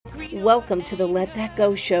Welcome to the Let That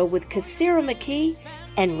Go show with Kassira McKee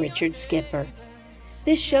and Richard Skipper.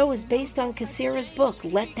 This show is based on Kassira's book,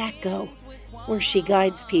 Let That Go, where she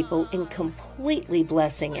guides people in completely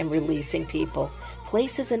blessing and releasing people,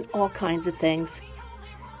 places, and all kinds of things.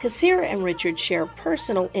 Kassira and Richard share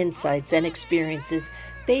personal insights and experiences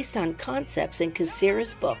based on concepts in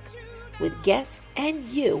Kassira's book, with guests and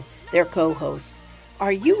you, their co-hosts.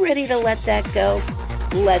 Are you ready to let that go?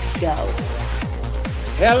 Let's go.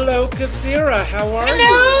 Hello, Kassira. How are you?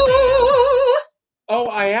 Hello. Oh,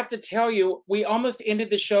 I have to tell you, we almost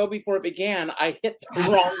ended the show before it began. I hit the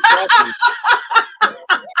wrong button.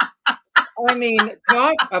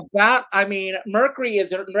 Mercury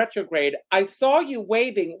is in retrograde. I saw you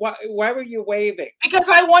waving. Why were you waving? Because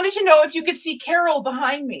I wanted to know if you could see Carol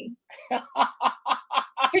behind me.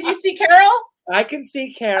 Can you see Carol? I can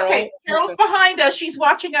see Carol. Okay, Carol's behind us. She's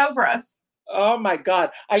watching over us. Oh my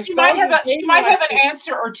God! She might have an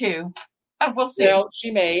answer or two. We'll see. Well,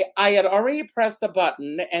 she may. I had already pressed the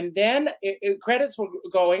button, and then credits were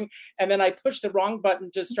going, and then I pushed the wrong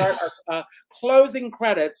button to start our closing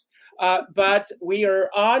credits. But we are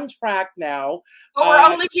on track now. But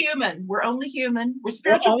we're only human. We're only human. We're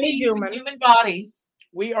spiritual beings in human bodies.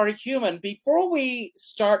 We are human. Before we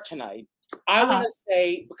start tonight, I want to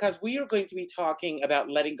say, because we are going to be talking about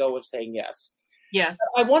letting go of saying yes. Yes.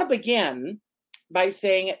 I want to begin by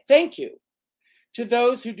saying thank you to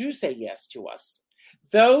those who do say yes to us,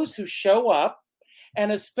 those who show up,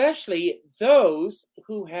 and especially those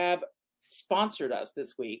who have sponsored us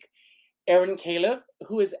this week. Erin Califf,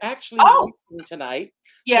 who is actually working tonight.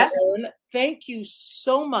 Yes. So Erin, thank you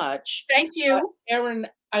so much. Thank you. Erin,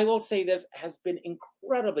 I will say this, has been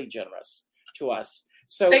incredibly generous to us.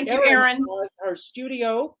 So thank you, Erin. Was our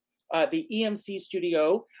studio, the EMC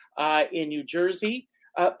studio in New Jersey.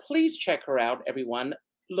 Please check her out, everyone.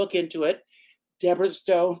 Look into it. Deborah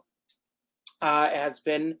Stowe has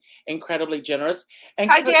been incredibly generous.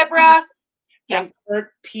 And hi, Deborah. And Kurt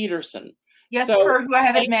Peterson. Yes, Kurt, who I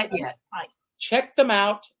haven't met yet. Hi. Check them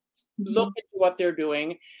out. Mm-hmm. Look at what they're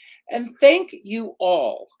doing. And thank you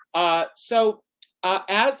all. As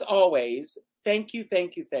always, thank you.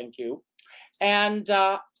 And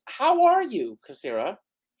how are you, Kassira?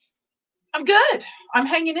 I'm good. I'm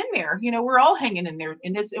hanging in there. You know, we're all hanging in there.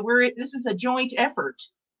 And this is a joint effort.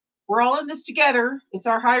 We're all in this together. It's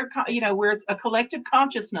our higher, where it's a collective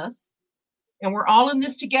consciousness, and we're all in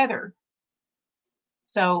this together.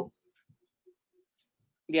 So,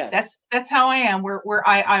 yes, that's how I am. We're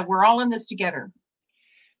all in this together.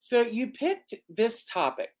 So you picked this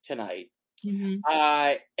topic tonight, mm-hmm.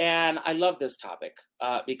 And I love this topic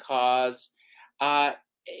because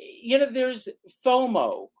there's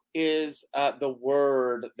FOMO is the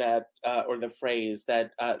word that or the phrase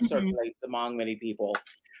that circulates among many people.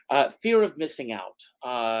 Fear of missing out.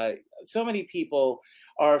 So many people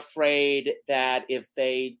are afraid that if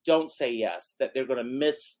they don't say yes, that they're going to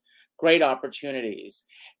miss great opportunities.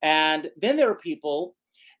 And then there are people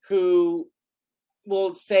who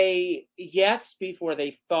will say yes before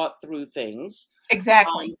they've thought through things.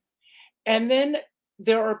 Exactly. And then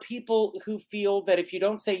there are people who feel that if you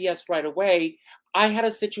don't say yes right away, I had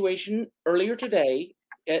a situation earlier today.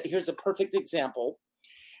 Here's a perfect example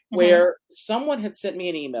where someone had sent me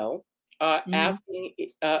an email asking,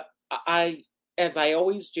 as I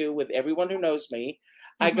always do with everyone who knows me,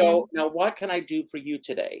 I go, now what can I do for you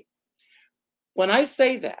today? When I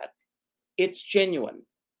say that, it's genuine.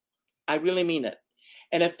 I really mean it.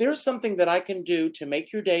 And if there's something that I can do to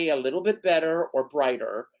make your day a little bit better or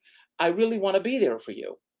brighter, I really want to be there for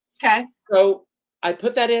you. Okay. So I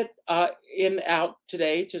put that out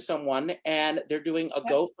today to someone, and they're doing a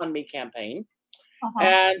GoFundMe campaign.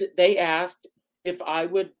 And they asked if I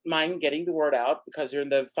would mind getting the word out because they're in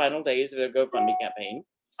the final days of their GoFundMe campaign.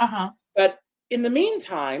 But in the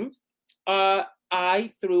meantime,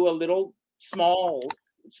 I threw a little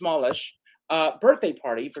smallish birthday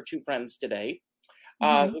party for two friends today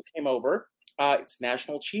who came over. It's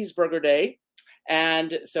National Cheeseburger Day.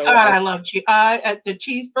 And so I love the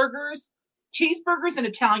cheeseburgers. Cheeseburgers and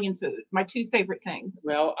Italian food, my two favorite things.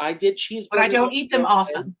 Well, I did cheeseburgers. But I don't eat them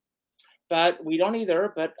often. But we don't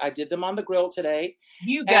either. But I did them on the grill today.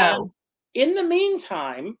 You go. And in the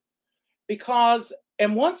meantime,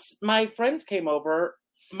 once my friends came over,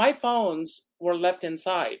 my phones were left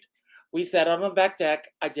inside. We sat on the back deck.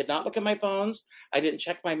 I did not look at my phones. I didn't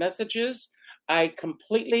check my messages. I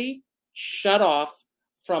completely shut off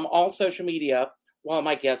from all social media while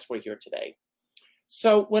my guests were here today.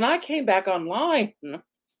 So when I came back online,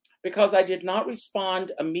 because I did not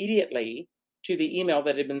respond immediately to the email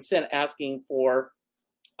that had been sent asking for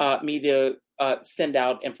me to send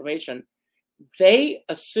out information, they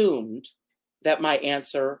assumed that my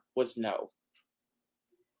answer was no.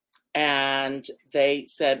 And they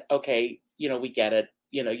said, okay, we get it.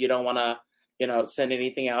 You don't want to, send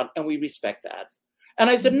anything out, and we respect that. And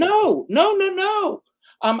I said, no.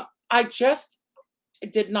 I just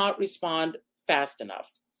did not respond fast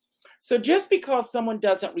enough. So just because someone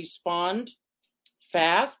doesn't respond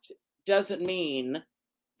fast doesn't mean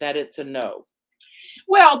that it's a no.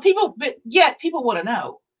 Well, people want to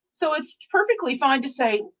know. So it's perfectly fine to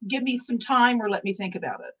say, give me some time or let me think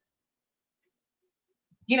about it.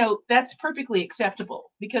 That's perfectly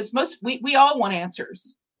acceptable, because we all want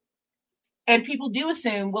answers. And people do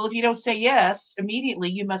assume, well, if you don't say yes immediately,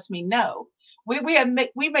 you must mean no. We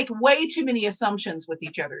make way too many assumptions with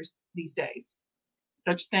each other these days.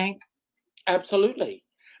 Don't you think? Absolutely.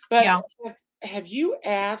 But yeah. Have you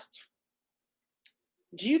asked,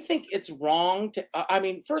 do you think it's wrong to,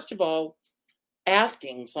 first of all,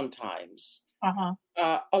 asking sometimes.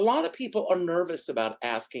 A lot of people are nervous about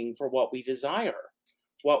asking for what we desire.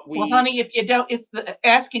 Well, honey, if you don't, it's the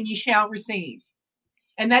ask and you shall receive.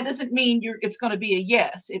 And that doesn't mean it's going to be a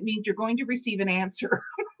yes. It means you're going to receive an answer.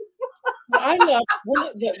 I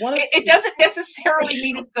love it doesn't necessarily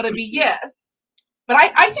mean it's going to be yes. But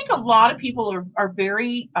I think a lot of people are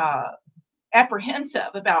very apprehensive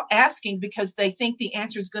about asking because they think the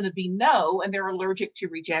answer is going to be no, and they're allergic to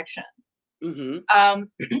rejection. Mm-hmm.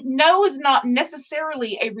 No is not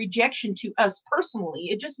necessarily a rejection to us personally.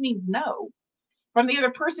 It just means no. From the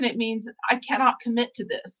other person, it means I cannot commit to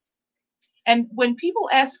this. And when people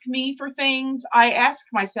ask me for things, I ask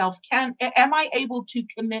myself, am I able to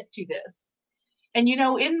commit to this? And,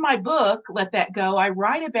 in my book, Let That Go, I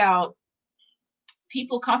write about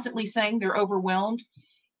people constantly saying they're overwhelmed.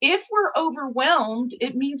 If we're overwhelmed,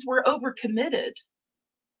 it means we're overcommitted.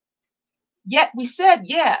 Yet we said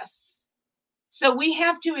yes. So we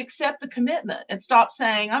have to accept the commitment and stop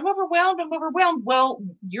saying, I'm overwhelmed. Well,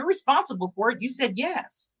 you're responsible for it. You said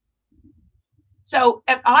yes. So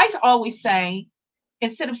I always say,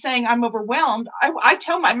 instead of saying I'm overwhelmed, I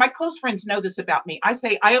tell my close friends know this about me. I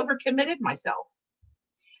say I overcommitted myself.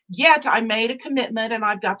 Yet I made a commitment and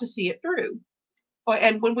I've got to see it through.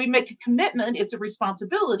 And when we make a commitment, it's a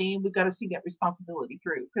responsibility, and we've got to see that responsibility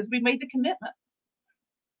through because we made the commitment.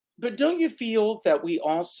 But don't you feel that we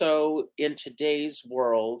also, in today's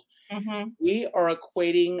world, we are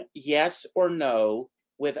equating yes or no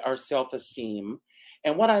with our self-esteem?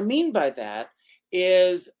 And what I mean by that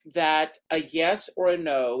is that a yes or a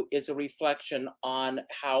no is a reflection on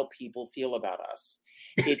how people feel about us.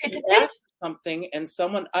 If you ask something and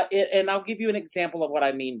someone, and I'll give you an example of what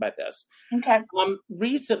I mean by this. Okay.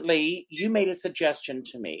 Recently, you made a suggestion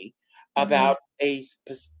to me about a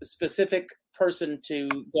specific person to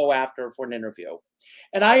go after for an interview.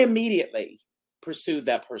 And I immediately pursued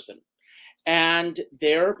that person. And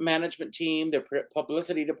their management team, their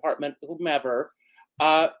publicity department, whomever,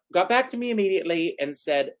 got back to me immediately and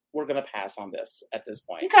said, we're going to pass on this at this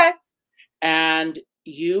point. Okay. And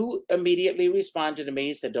you immediately responded to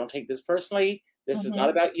me, said, don't take this personally. This is not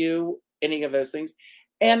about you, any of those things.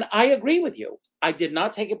 And I agree with you. I did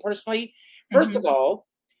not take it personally. First of all,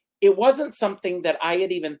 it wasn't something that I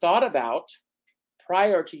had even thought about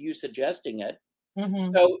prior to you suggesting it.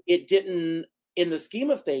 So it didn't, in the scheme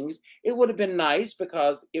of things, it would have been nice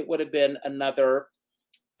because it would have been another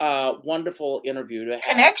wonderful interview to have.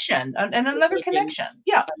 Connection, and another connection.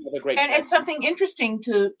 Yeah. And something interesting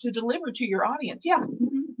to deliver to your audience. Yeah.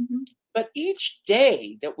 But each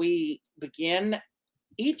day that we begin,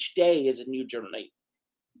 each day is a new journey.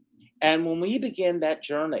 And when we begin that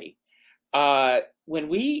journey, when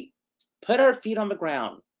we put our feet on the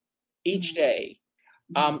ground each day,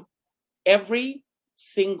 every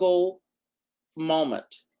single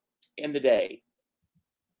moment in the day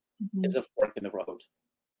is a fork in the road.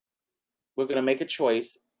 We're going to make a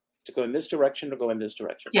choice to go in this direction or go in this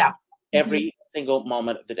direction. Yeah. Every single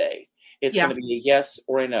moment of the day. It's going to be a yes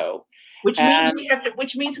or a no. Which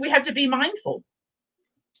means we have to be mindful.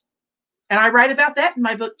 And I write about that in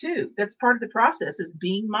my book too. That's part of the process, is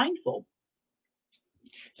being mindful.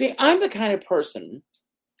 See, I'm the kind of person,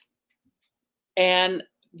 and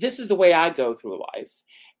this is the way I go through life.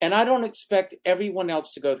 And I don't expect everyone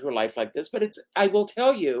else to go through life like this, but I will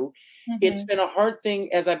tell you, it's been a hard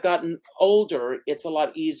thing. As I've gotten older, it's a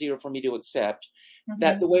lot easier for me to accept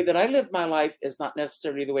that the way that I live my life is not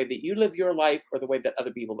necessarily the way that you live your life or the way that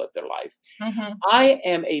other people live their life. I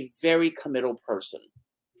am a very committal person.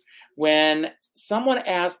 When someone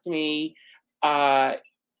asks me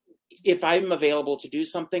if I'm available to do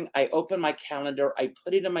something, I open my calendar, I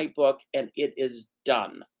put it in my book, and it is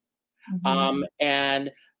done. And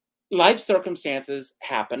life circumstances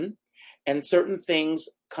happen. and certain things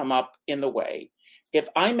come up in the way. If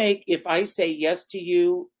I say yes to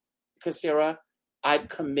you, Kassira, I've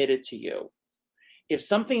committed to you. If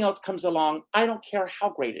something else comes along, I don't care how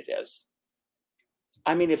great it is.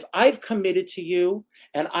 I mean, if I've committed to you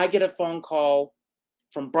and I get a phone call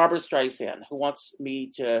from Barbara Streisand who wants me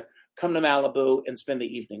to come to Malibu and spend the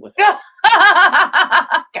evening with her.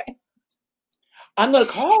 Okay. I'm going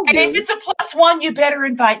to call you. And if it's a +1, you better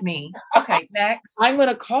invite me. Okay, next. I'm going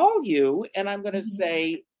to call you and I'm going to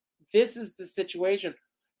say, this is the situation.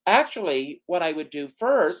 Actually, what I would do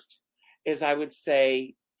first is I would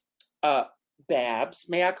say, Babs,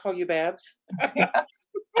 may I call you Babs?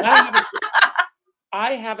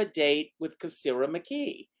 I have a date with Kassira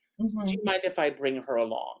McKee. Mm-hmm. Do you mind if I bring her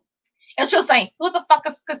along? And she'll say, who the fuck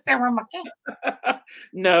is Kassira McKee?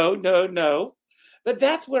 No. But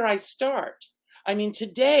that's where I start. I mean,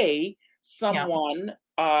 today, someone,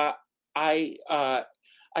 I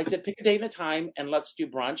said, pick a date and a time and let's do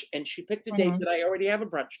brunch. And she picked a date that I already have a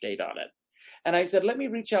brunch date on it. And I said, let me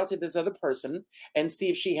reach out to this other person and see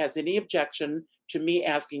if she has any objection to me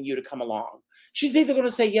asking you to come along. She's either going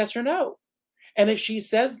to say yes or no. And if she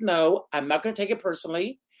says no, I'm not going to take it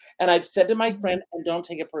personally. And I've said to my friend, and don't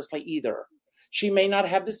take it personally either. She may not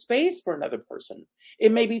have the space for another person.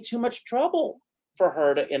 It may be too much trouble for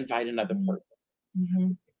her to invite another person.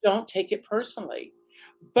 Mm-hmm. Don't take it personally.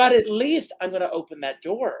 But at least I'm going to open that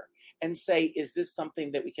door and say, is this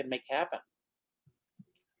something that we can make happen?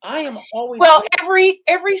 I am always... Well,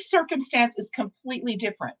 every circumstance is completely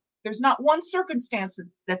different. There's not one circumstance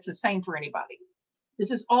that's the same for anybody.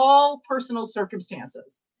 This is all personal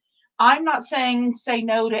circumstances. I'm not saying say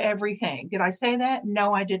no to everything. Did I say that?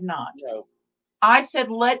 No, I did not. No. I said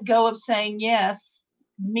let go of saying yes,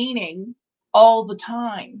 meaning all the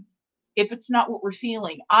time. If it's not what we're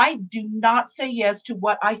feeling, I do not say yes to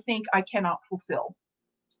what I think I cannot fulfill.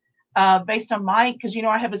 Based on because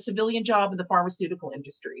I have a civilian job in the pharmaceutical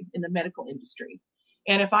industry, in the medical industry.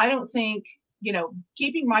 And if I don't think,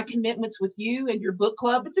 keeping my commitments with you and your book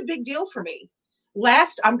club, it's a big deal for me.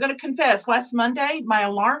 I'm going to confess, last Monday, my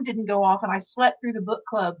alarm didn't go off and I slept through the book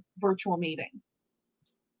club virtual meeting.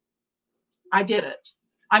 I did it.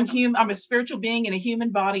 I'm a spiritual being in a human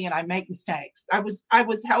body and I make mistakes. I was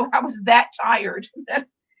that tired that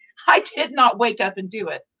I did not wake up and do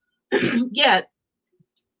it. Yet,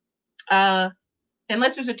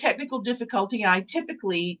 unless there's a technical difficulty, I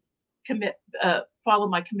typically follow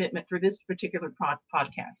my commitment for this particular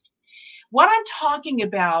podcast. What I'm talking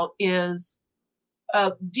about is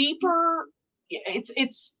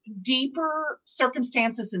it's deeper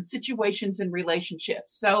circumstances and situations and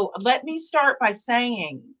relationships. So let me start by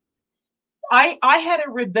saying I had a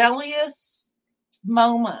rebellious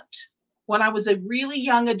moment when I was a really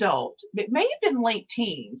young adult. It may have been late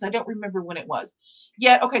teens. I don't remember when it was.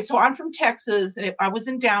 Yet, okay, so I'm from Texas and I was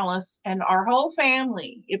in Dallas and our whole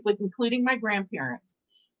family, including my grandparents,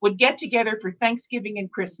 would get together for Thanksgiving and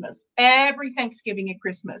Christmas. Every Thanksgiving and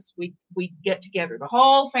Christmas, we'd get together, the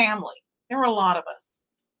whole family. There were a lot of us.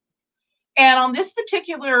 And on this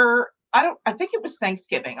particular, I think it was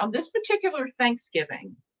Thanksgiving. On this particular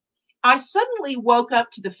Thanksgiving, I suddenly woke up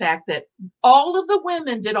to the fact that all of the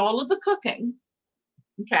women did all of the cooking.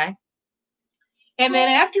 Okay. And then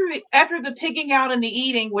after the pigging out and the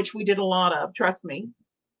eating, which we did a lot of, trust me,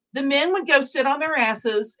 the men would go sit on their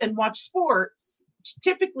asses and watch sports,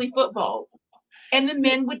 typically football, and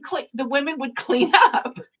the women would clean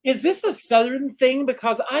up. Is this a Southern thing?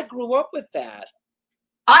 Because I grew up with that.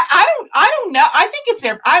 I don't know. I think it's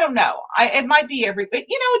I don't know. It might be but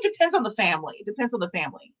it depends on the family. It depends on the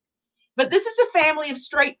family. But this is a family of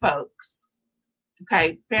straight folks.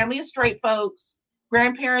 Okay, family of straight folks,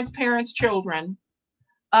 grandparents, parents, children.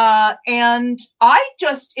 And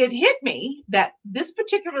it hit me that this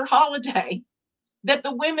particular holiday, that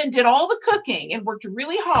the women did all the cooking and worked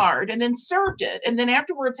really hard and then served it. And then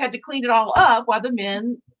afterwards had to clean it all up while the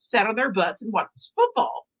men sat on their butts and watched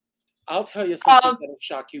football. I'll tell you something that'll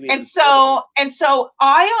shock you. And so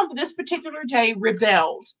I, on this particular day,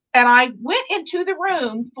 rebelled. And I went into the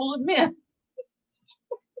room full of men.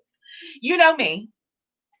 You know me.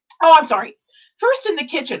 Oh, I'm sorry. First in the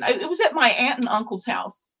kitchen. It was at my aunt and uncle's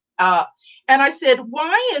house. And I said,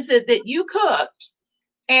 why is it that you cooked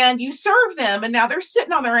and you serve them and now they're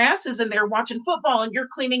sitting on their asses and they're watching football and you're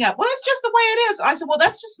cleaning up? Well, that's just the way it is. I said, well,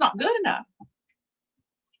 that's just not good enough.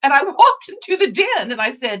 And I walked into the den and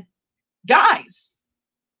I said, guys,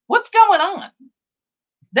 what's going on?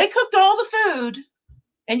 They cooked all the food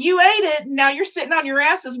and you ate it. And now you're sitting on your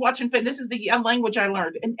asses watching. This is the language I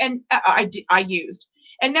learned and I used.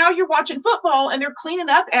 And now you're watching football and they're cleaning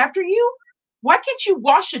up after you. Why can't you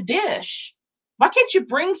wash a dish Why can't you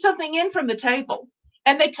bring something in from the table?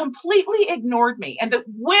 And they completely ignored me. And the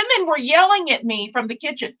women were yelling at me from the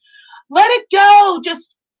kitchen, let it go.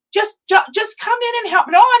 Just come in and help.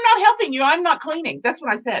 No, I'm not helping you. I'm not cleaning. That's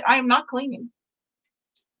what I said. I am not cleaning.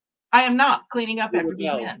 I am not cleaning up after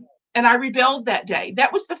these men. And I rebelled that day.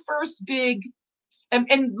 That was the first big,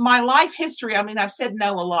 in my life history. I mean, I've said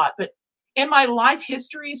no a lot, but in my life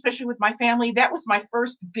history, especially with my family, that was my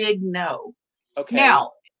first big no. Okay.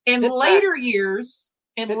 Now, in later years,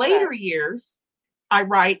 I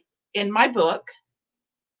write in my book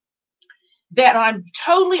that I'm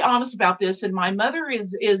totally honest about this. And my mother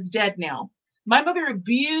is dead now. My mother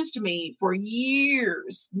abused me for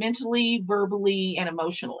years, mentally, verbally, and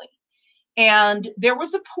emotionally. And there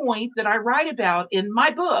was a point that I write about in my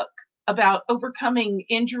book about overcoming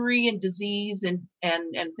injury and disease and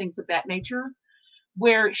things of that nature,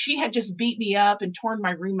 where she had just beat me up and torn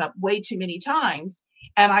my room up way too many times.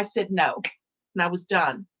 And I said no, and I was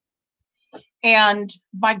done. And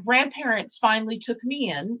my grandparents finally took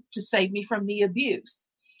me in to save me from the abuse.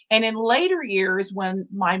 And in later years, when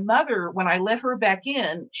my mother, when I let her back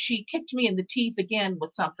in, she kicked me in the teeth again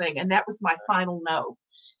with something. And that was my final no.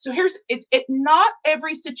 So not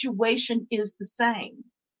every situation is the same.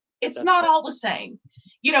 It's That's not right. all the same.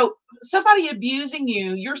 You know, somebody abusing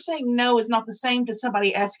you, you're saying no is not the same to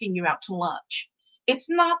somebody asking you out to lunch. It's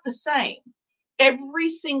not the same. Every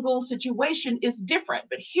single situation is different,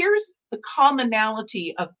 but here's the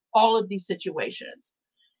commonality of all of these situations.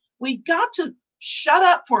 We've got to shut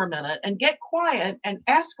up for a minute and get quiet and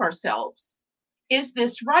ask ourselves, is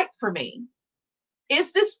this right for me?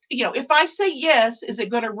 Is this, if I say yes, is it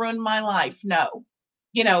going to ruin my life? No.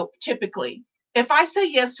 Typically, if I say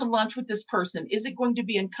yes to lunch with this person, is it going to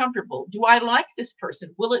be uncomfortable? Do I like this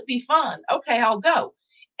person? Will it be fun? Okay, I'll go.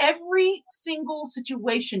 Every single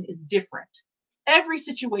situation is different. Every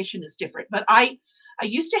situation is different. But I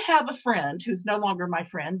used to have a friend who's no longer my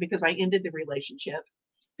friend because I ended the relationship,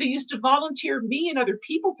 who used to volunteer me and other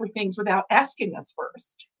people for things without asking us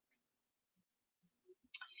first.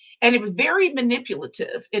 And it was very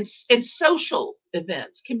manipulative in social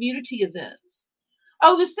events, community events.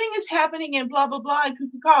 Oh, this thing is happening and blah, blah, blah, and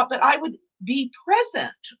but I would be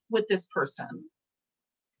present with this person.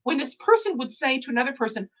 When this person would say to another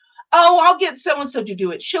person, oh, I'll get so-and-so to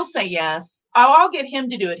do it. She'll say yes. Oh, I'll get him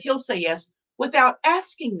to do it. He'll say yes, without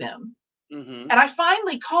asking them. Mm-hmm. And I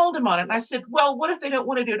finally called him on it. And I said, well, what if they don't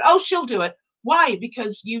want to do it? Oh, she'll do it. Why?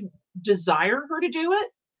 Because you desire her to do it?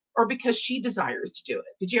 Or because she desires to do it?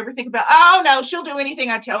 Did you ever think about, oh, no, she'll do anything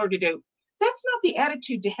I tell her to do? That's not the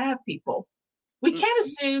attitude to have, people. We can't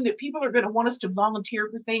assume that people are going to want us to volunteer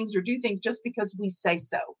for things or do things just because we say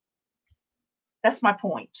so. That's my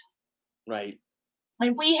point. Right.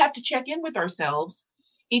 And we have to check in with ourselves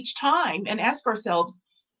each time and ask ourselves,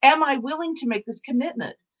 am I willing to make this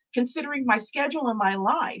commitment? Considering my schedule and my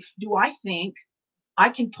life, do I think I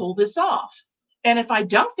can pull this off? And if I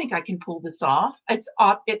don't think I can pull this off, it's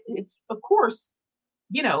of course,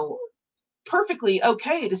 perfectly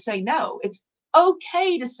okay to say no. It's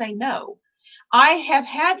okay to say no. I have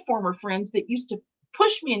had former friends that used to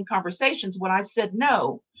push me in conversations when I said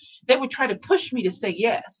no. They would try to push me to say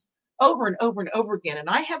yes over and over and over again. And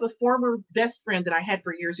I have a former best friend that I had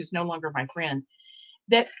for years who's no longer my friend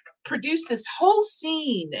that produced this whole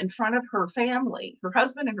scene in front of her family, her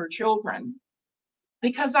husband and her children,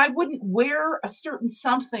 because I wouldn't wear a certain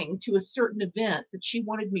something to a certain event that she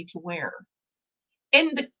wanted me to wear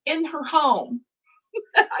in her home.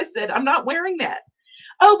 I said, I'm not wearing that.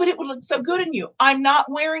 Oh, but it would look so good in you. I'm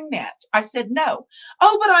not wearing that. I said no.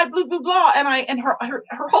 Oh, but I blah, blah, blah. And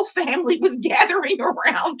her whole family was gathering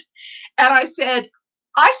around. And I said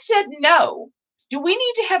no. Do we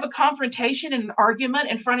need to have a confrontation and an argument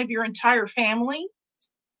in front of your entire family?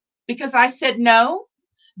 Because I said no.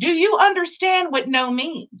 Do you understand what no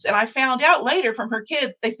means? And I found out later from her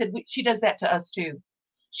kids, they said, she does that to us too.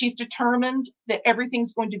 She's determined that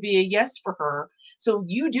everything's going to be a yes for her. So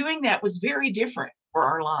you doing that was very different for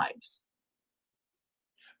our lives.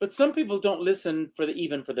 But some people don't listen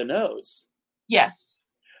even for the no's. Yes.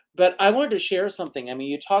 But I wanted to share something. I mean,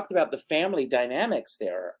 you talked about the family dynamics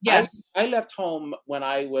there. Yes. I left home when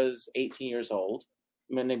I was 18 years old.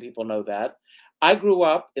 Many people know that. I grew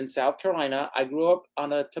up in South Carolina. I grew up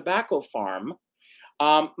on a tobacco farm.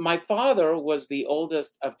 My father was the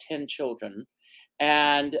oldest of 10 children.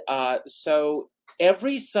 And so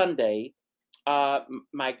every Sunday,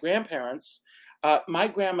 my grandparents, my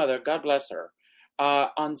grandmother, God bless her,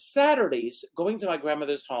 on Saturdays, going to my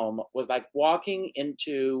grandmother's home was like walking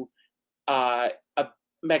into a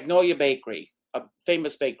Magnolia Bakery, a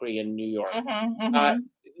famous bakery in New York.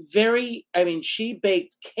 she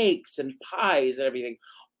baked cakes and pies and everything.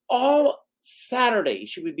 All Saturday,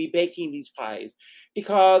 she would be baking these pies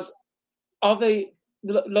because all the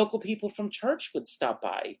local people from church would stop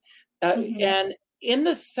by. And in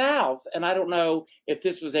the South, and I don't know if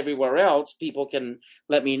this was everywhere else, people can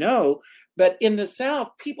let me know, but in the South,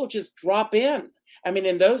 people just drop in. I mean,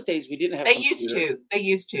 in those days, we didn't have computers. They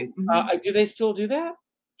used to. Do they still do that?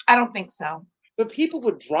 I don't think so. But people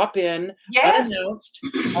would drop in Yes. unannounced,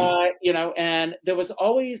 and there was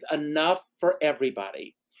always enough for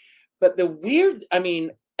everybody. But the weird, I'm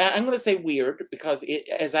going to say weird because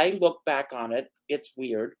as I look back on it, it's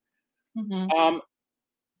weird.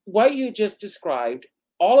 What you just described,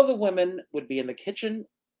 all of the women would be in the kitchen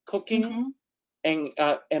cooking and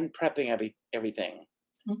prepping everything.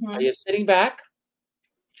 Are you sitting back?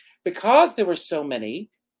 Because there were so many,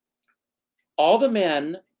 all the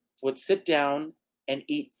men would sit down and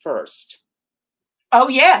eat first. Oh,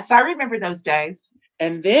 yes. I remember those days.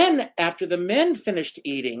 And then after the men finished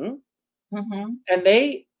eating, and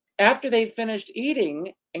after they finished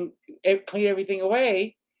eating and clean everything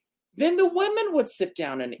away, then the women would sit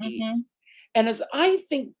down and eat. And as I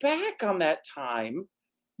think back on that time,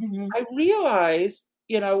 I realize,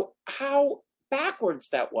 how backwards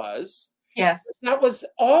that was. Yes. That was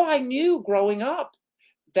all I knew growing up.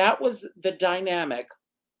 That was the dynamic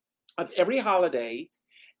of every holiday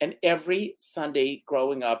and every Sunday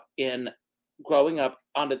growing up on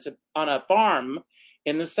a farm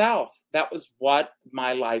in the South. That was what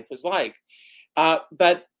my life was like.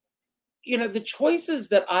 But the choices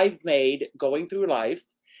that I've made going through life,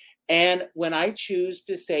 and when I choose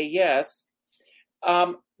to say yes,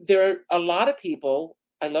 there are a lot of people.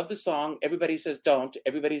 I love the song. Everybody says don't.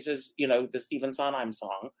 Everybody says, the Stephen Sondheim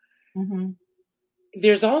song.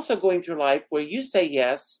 There's also going through life where you say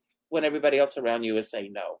yes when everybody else around you is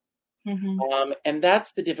saying no. And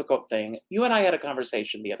that's the difficult thing. You and I had a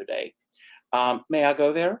conversation the other day. May I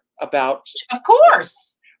go there? About? Of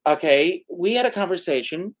course. Okay. We had a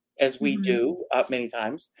conversation, as we do many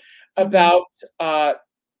times, about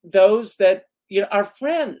those that, our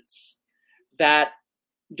friends that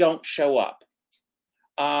don't show up.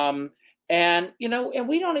 And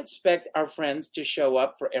we don't expect our friends to show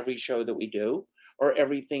up for every show that we do or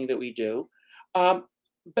everything that we do.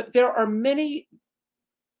 But there are many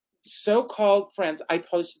so-called friends. I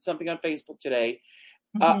posted something on Facebook today.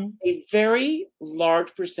 A very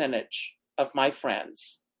large percentage of my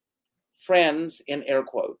friends in air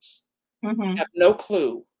quotes, have no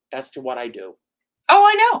clue as to what I do. Oh,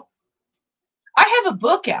 I know. I have a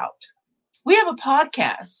book out. We have a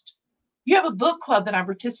podcast. You have a book club that I'm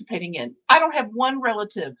participating in. I don't have one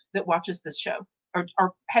relative that watches this show or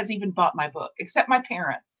has even bought my book, except my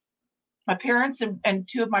parents. My parents and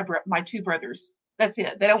two of my two brothers. That's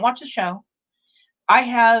it. They don't watch the show. I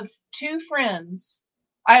have two friends.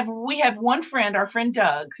 We have one friend, our friend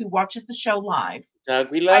Doug, who watches the show live.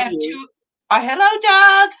 Doug, we love you. Hello,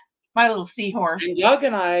 Doug, my little seahorse. And Doug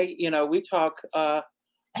and I, we talk.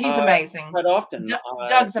 He's amazing. Quite often.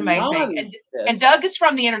 Doug's amazing. And Doug is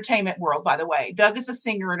from the entertainment world, by the way. Doug is a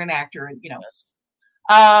singer and an actor, and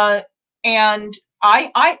Yes. And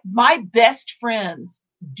my best friends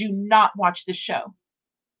do not watch the show.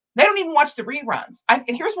 They don't even watch the reruns. And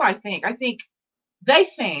here's what I think. I think they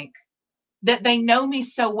think that they know me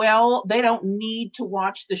so well, they don't need to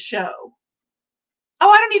watch the show. Oh,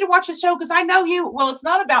 I don't need to watch the show because I know you. Well, it's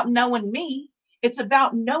not about knowing me. It's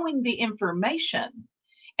about knowing the information.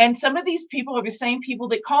 And some of these people are the same people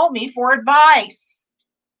that call me for advice.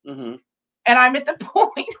 And I'm at the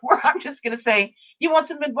point where I'm just going to say, you want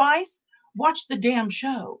some advice? Watch the damn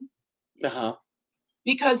show.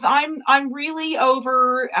 Because I'm really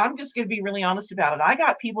I'm just going to be really honest about it. I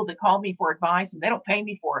got people that call me for advice and they don't pay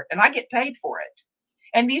me for it. And I get paid for it.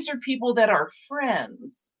 And these are people that are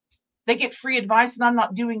friends. They get free advice and I'm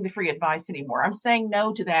not doing the free advice anymore. I'm saying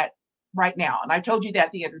no to that right now. And I told you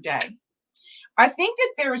that the other day. I think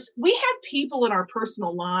that we have people in our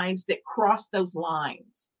personal lives that cross those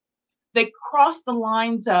lines. They cross the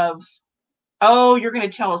lines of, oh, you're going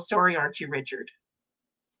to tell a story, aren't you, Richard?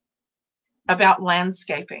 About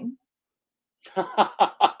landscaping.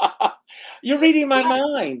 You're reading my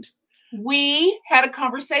mind. We had a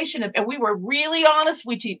conversation and we were really honest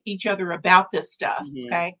with each other about this stuff.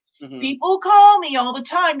 Okay. People call me all the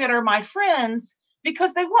time that are my friends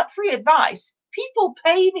because they want free advice. People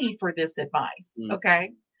pay me for this advice.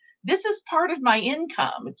 Okay. This is part of my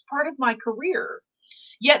income. It's part of my career.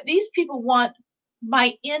 Yet these people want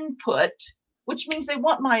my input, which means they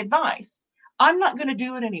want my advice. I'm not going to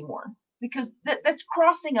do it anymore because that's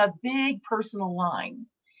crossing a big personal line.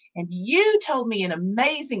 And you told me an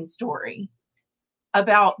amazing story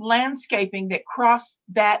about landscaping that crossed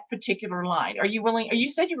that particular line. Are you willing? You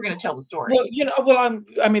said you were going to tell the story. Well,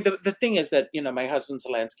 the thing is that, my husband's a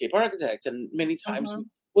landscape architect, and many times Mhm.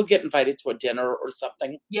 we'll get invited to a dinner or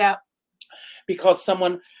something Yeah. because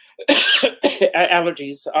someone,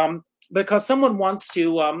 allergies, because someone wants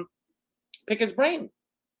to pick his brain.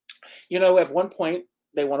 At one point,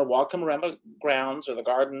 they want to walk him around the grounds or the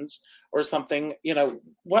gardens or something.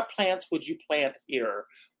 What plants would you plant here?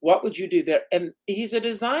 What would you do there? And he's a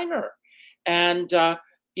designer, and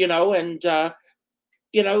you know, and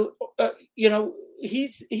you know,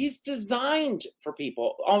 he's designed for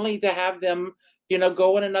people only to have them,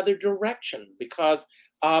 go in another direction because,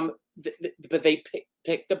 but they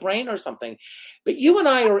pick the brain or something. But you and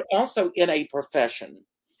I are also in a profession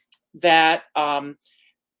that,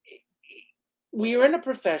 we are in a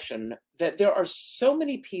profession that there are so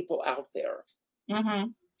many people out there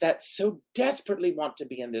Mm-hmm. that so desperately want to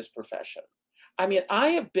be in this profession. I mean, I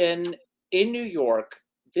have been in New York.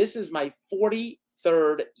 This is my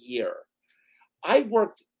 43rd year. I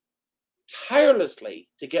worked tirelessly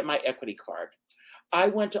to get my equity card. I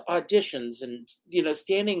went to auditions and,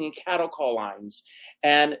 standing in cattle call lines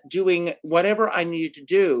and doing whatever I needed to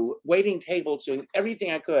do, waiting tables, doing everything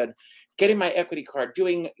I could, getting my equity card,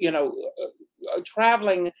 doing,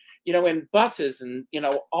 traveling, in buses and,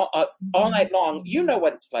 all night long. You know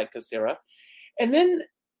what it's like, Kassira. And then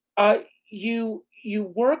you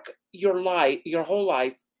work your whole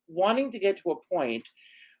life wanting to get to a point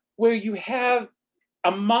where you have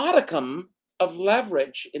a modicum of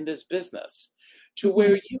leverage in this business to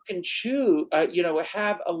where you can choose,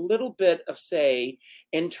 have a little bit of say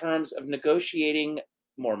in terms of negotiating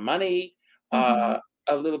more money, a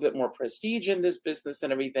little bit more prestige in this business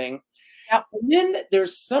and everything. Yep. And then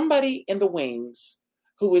there's somebody in the wings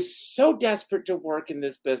who is so desperate to work in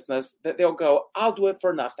this business that they'll go, I'll do it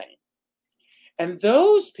for nothing. And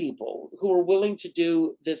those people who are willing to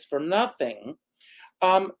do this for nothing,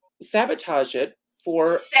 sabotage it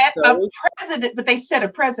for precedent, but they set a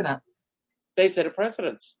precedence. They set a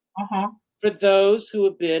precedence Uh-huh. for those who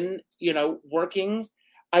have been, working.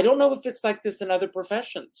 I don't know if it's like this in other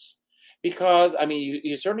professions, because I mean,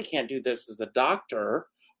 you certainly can't do this as a doctor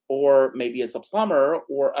or maybe as a plumber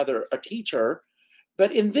or a teacher,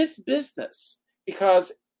 but in this business,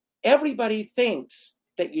 because everybody thinks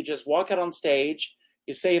that you just walk out on stage,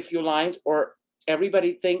 you say a few lines, or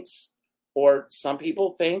everybody thinks, or some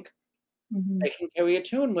people think they can carry a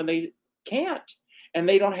tune when they can't. And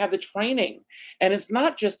they don't have the training. And it's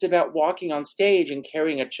not just about walking on stage and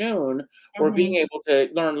carrying a tune or being able to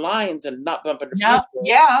learn lines and not bump into people.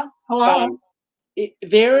 Yeah. Hello.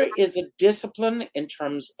 There is a discipline in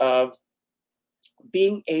terms of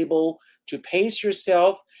being able to pace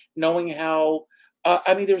yourself, knowing how,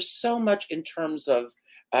 there's so much in terms of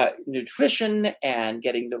nutrition and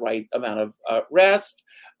getting the right amount of rest,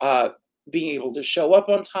 being able to show up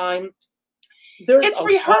on time. It's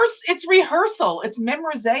rehearsal, it's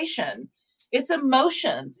memorization, it's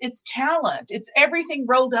emotions, it's talent, it's everything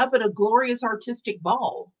rolled up at a glorious artistic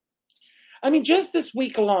ball. I mean, just this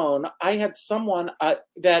week alone, I had someone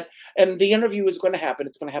and the interview is going to happen.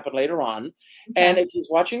 It's going to happen later on. Okay. And if he's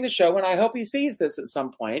watching the show, and I hope he sees this at some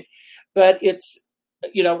point, but it's,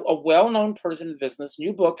 a well-known person in the business,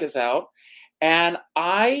 new book is out. And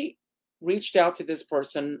I reached out to this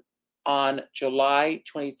person on July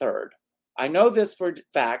 23rd. I know this for a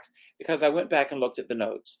fact because I went back and looked at the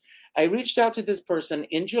notes. I reached out to this person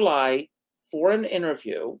in July for an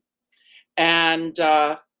interview, and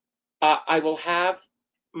I will have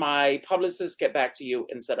my publicist get back to you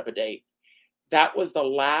and set up a date. That was the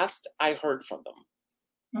last I heard from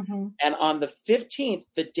them. And on the 15th,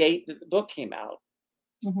 the date that the book came out,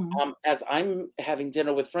 as I'm having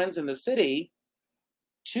dinner with friends in the city,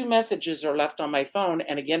 2 messages are left on my phone.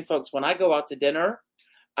 And again, folks, when I go out to dinner,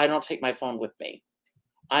 I don't take my phone with me.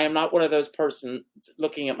 I am not one of those persons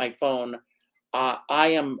looking at my phone. I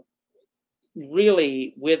am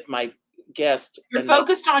really with my guest. You're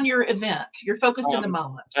focused on your event. You're focused in the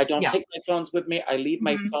moment. I don't take my phones with me. I leave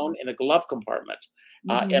my phone in the glove compartment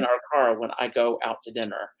in our car when I go out to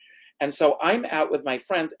dinner. And so I'm out with my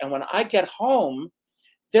friends. And when I get home,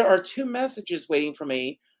 there are 2 messages waiting for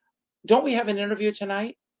me. Don't we have an interview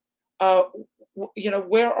tonight?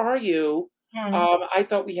 Where are you? I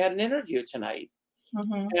thought we had an interview tonight.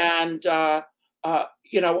 And, I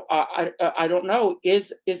don't know.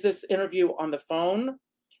 Is this interview on the phone?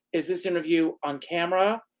 Is this interview on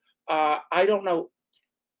camera? I don't know.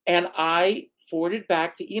 And I forwarded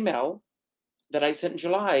back the email that I sent in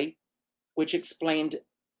July, which explained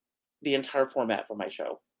the entire format for my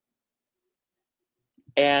show.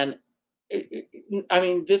 And I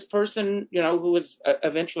mean, this person, who was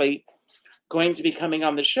eventually going to be coming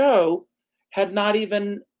on the show had not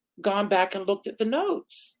even gone back and looked at the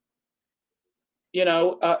notes,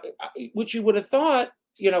 which you would have thought,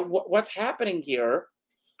 what's happening here.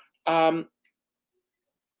 And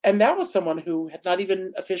that was someone who had not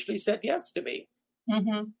even officially said yes to me,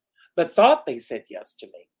 but thought they said yes to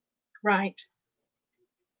me. Right.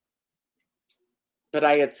 But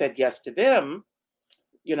I had said yes to them.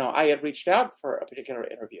 I had reached out for a particular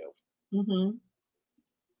interview.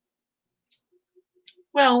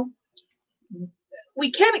 Well,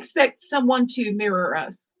 we can't expect someone to mirror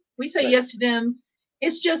us. We say Right. yes to them.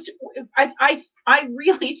 It's just, I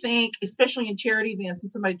really think, especially in charity events,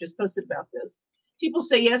 and somebody just posted about this, people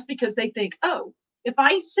say yes because they think, oh, if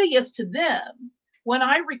I say yes to them, when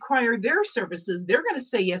I require their services, they're going to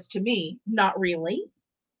say yes to me. Not really,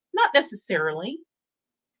 not necessarily.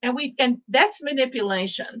 And that's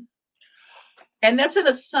manipulation. And that's an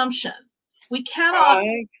assumption. We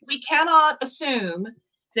cannot assume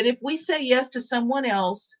that if we say yes to someone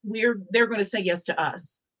else, they're going to say yes to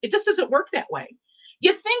us. It just doesn't work that way.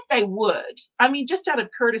 You think they would. I mean, just out of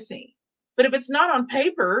courtesy. But if it's not on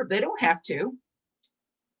paper, they don't have to.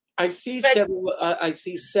 I see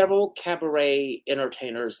several cabaret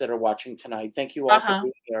entertainers that are watching tonight. Thank you all for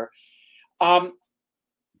being here.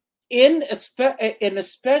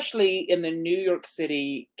 Especially in the New York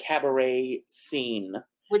City cabaret scene,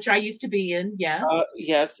 which I used to be in, yes.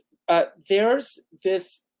 Yes. There's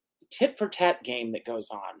this tit for tat game that goes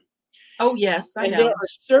on. Oh, yes, I know. There are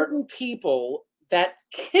certain people that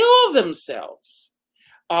kill themselves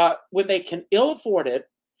when they can ill afford it,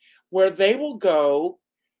 where they will go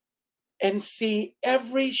and see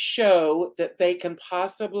every show that they can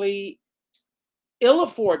possibly ill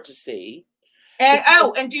afford to see.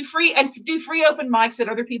 And do free open mics that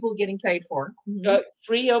other people are getting paid for.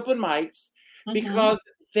 Free open mics, because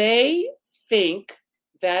they think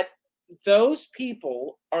that those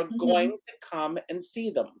people are going to come and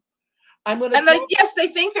see them. Yes, they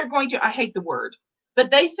think they're going to. I hate the word,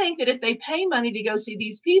 but they think that if they pay money to go see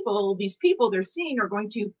these people they're seeing are going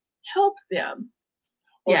to help them.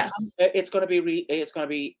 Yes, it's going to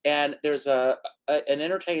be. And there's an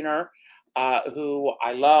entertainer who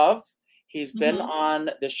I love. He's been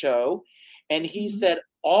on the show, and he said,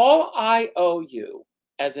 all I owe you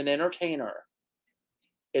as an entertainer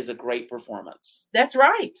is a great performance. That's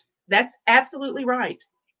right. That's absolutely right.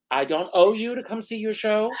 I don't owe you to come see your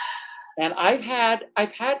show. And I've had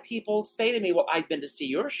people say to me, well, I've been to see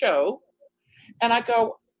your show. And I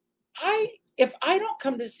go, if I don't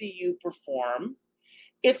come to see you perform,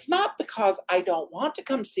 it's not because I don't want to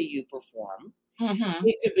come see you perform.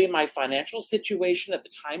 It could be my financial situation at the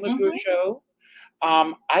time of your show.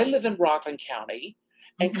 I live in Rockland County,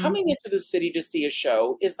 and coming into the city to see a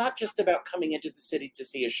show is not just about coming into the city to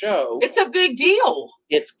see a show. It's a big deal.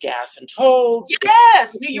 It's gas and tolls.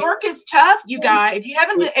 Yes, New York is tough, you guys.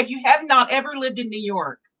 If you have not ever lived in New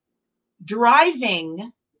York,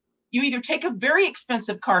 driving, you either take a very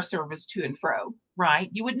expensive car service to and fro, right?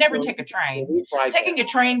 You would never take a train. Taking a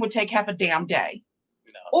train would take half a damn day.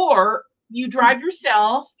 No. Or you drive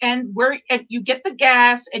yourself and you get the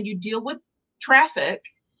gas and you deal with traffic,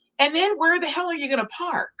 and then where the hell are you going to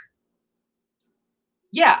park?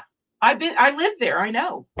 Yeah, I live there. I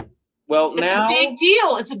know. Well, it's a big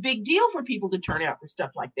deal. It's a big deal for people to turn out for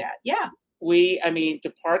stuff like that. Yeah.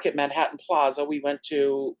 To park at Manhattan Plaza, we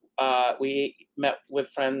met with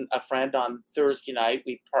a friend on Thursday night.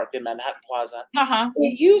 We parked in Manhattan Plaza.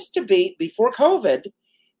 It used to be, before COVID,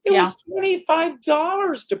 it was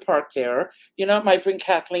 $25 to park there. My friend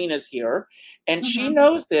Kathleen is here, and she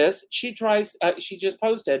knows this. She drives. She just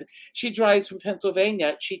posted. She drives from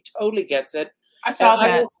Pennsylvania. She totally gets it. I saw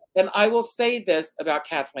that. I will say this about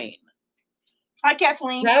Kathleen. Hi,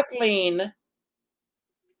 Kathleen. Kathleen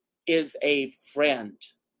is a friend.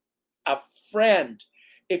 A friend.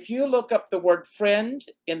 If you look up the word friend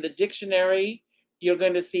in the dictionary, you're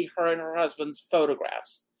going to see her and her husband's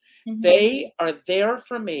photographs. They are there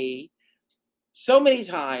for me so many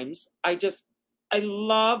times. I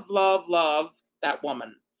love, love, love that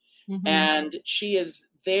woman. And she is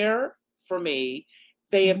there for me.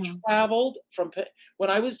 They have traveled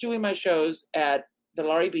when I was doing my shows at the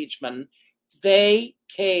Laurie Beachman, they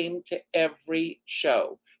came to every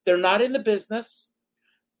show. They're not in the business.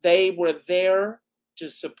 They were there to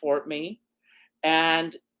support me.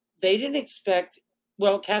 And they didn't expect,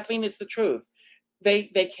 well, Kathleen, it's the truth.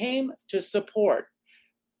 They came to support.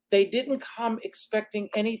 They didn't come expecting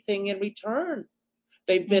anything in return.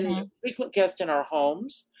 They've been frequent guests in our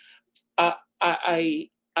homes. I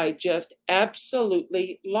just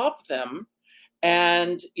absolutely love them.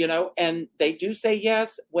 And, and they do say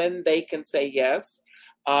yes when they can say yes.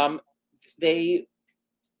 They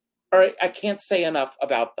are, I can't say enough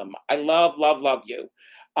about them. I love, love, love you.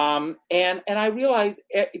 And I realize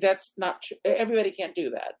that's not everybody can't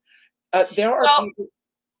do that. There are people.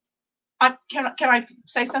 Can I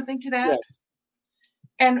say something to that? Yes.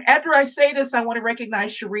 And after I say this, I want to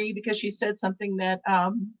recognize Cherie because she said something that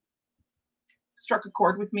struck a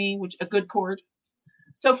chord with me, a good chord.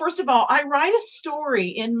 So first of all, I write a story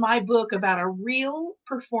in my book about a real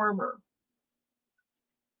performer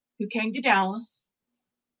who came to Dallas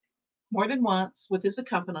more than once with his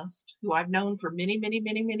accompanist, who I've known for many, many,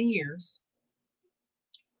 many, many years,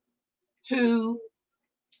 who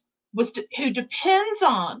depends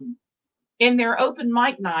on, in their open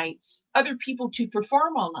mic nights, other people to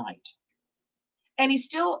perform all night. And he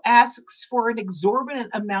still asks for an exorbitant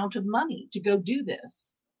amount of money to go do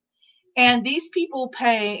this. And these people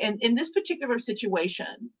pay, and in this particular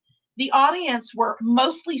situation, the audience were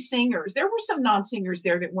mostly singers. There were some non-singers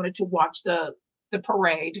there that wanted to watch the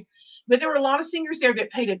parade, but there were a lot of singers there that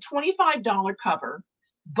paid a $25 cover,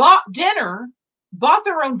 bought dinner, bought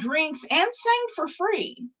their own drinks, and sang for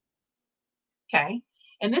free. Okay.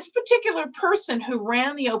 And this particular person who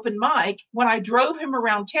ran the open mic, when I drove him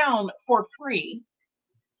around town for free,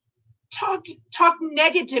 talked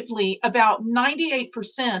negatively about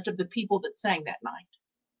 98% of the people that sang that night.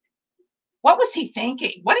 What was he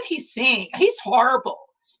thinking? What did he sing? He's horrible.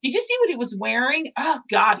 Did you see what he was wearing? Oh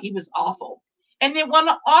God, he was awful. And then went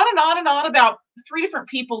on and on and on about 3 different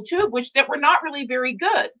people, 2 of which that were not really very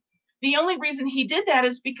good. The only reason he did that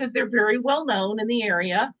is because they're very well known in the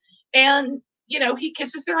area, and he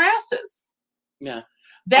kisses their asses. Yeah.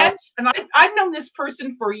 And I've known this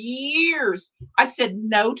person for years. I said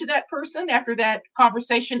no to that person after that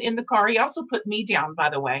conversation in the car. He also put me down, by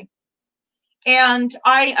the way. And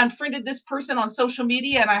I unfriended this person on social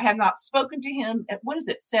media, and I have not spoken to him at,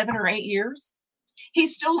 7 or 8 years?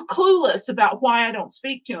 He's still clueless about why I don't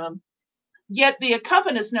speak to him. Yet the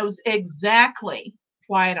accompanist knows exactly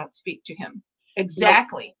why I don't speak to him.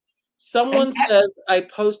 Exactly. Yes. Someone says I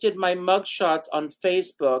posted my mugshots on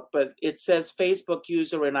Facebook, but it says Facebook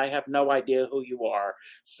user, and I have no idea who you are.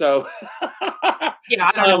 So yeah,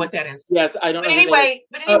 I don't know what that is. Yes, I don't know. But anyway,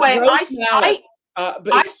 I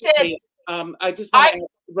said. I just want to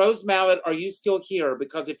ask, Rose Mallet, are you still here?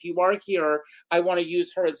 Because if you are here, I want to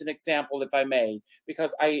use her as an example, if I may,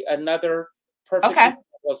 because another perfect example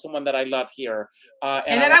of someone that I love here.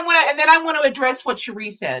 And then I want to address what Cherie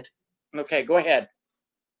said. Okay, go ahead.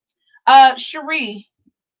 Cherie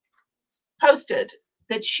posted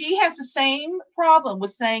that she has the same problem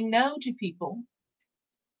with saying no to people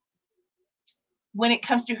when it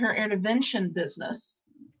comes to her intervention business.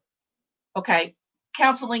 Okay,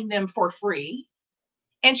 counseling them for free.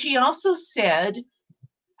 And she also said,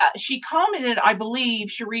 she commented, I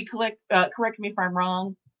believe, Cherie, correct me if I'm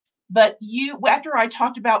wrong, but after I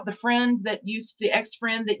talked about the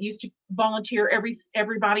ex-friend that used to volunteer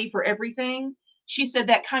everybody for everything, she said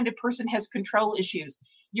that kind of person has control issues.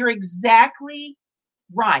 You're exactly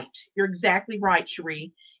right. You're exactly right,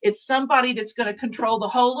 Cherie. It's somebody that's going to control the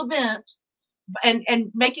whole event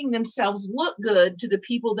and making themselves look good to the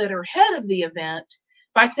people that are head of the event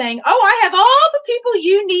by saying, oh, I have all the people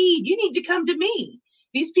you need. You need to come to me.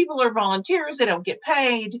 These people are volunteers. They don't get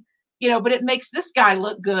paid, but it makes this guy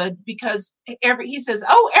look good because he says,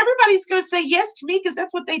 oh, everybody's going to say yes to me because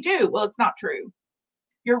that's what they do. Well, it's not true.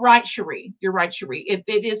 You're right, Cherie. You're right, Cherie. It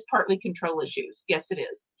is partly control issues. Yes, it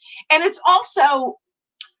is. And it's also,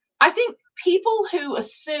 I think people who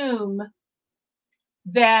assume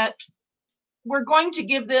that we're going to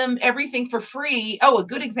give them everything for free. Oh, a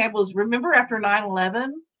good example is, remember after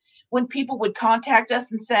 9/11, when people would contact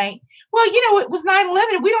us and say, well, it was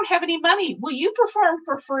 9/11 and we don't have any money. Will you perform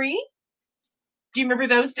for free? Do you remember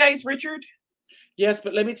those days, Richard? Yes,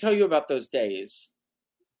 but let me tell you about those days,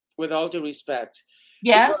 with all due respect.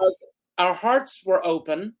 Yes. Because our hearts were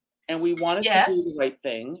open and we wanted to do the right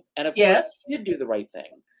thing. And of course, we did do the right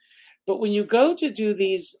thing. But when you go to do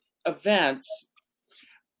these events,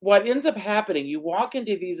 what ends up happening, you walk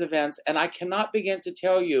into these events, and I cannot begin to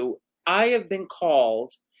tell you, I have been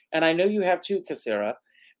called, and I know you have too, Kassira,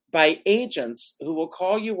 by agents who will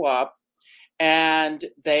call you up and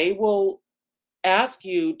they will ask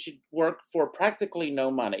you to work for practically no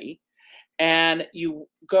money. And you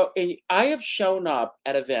go, and I have shown up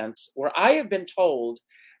at events where I have been told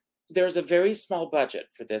there's a very small budget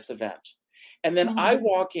for this event. And then I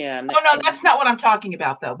walk in. Oh, no, that's not what I'm talking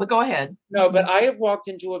about, though. But go ahead. No, but I have walked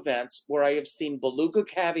into events where I have seen beluga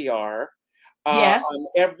caviar. on Yes.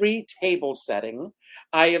 every table setting.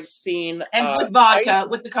 I have seen And with ice, vodka,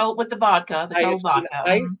 with the cold vodka, the I have cold seen vodka.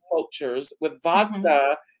 ice sculptures with Hmm.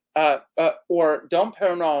 vodka or Dom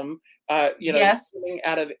Perignon, Yes. coming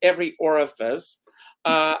out of every orifice.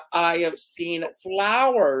 I have seen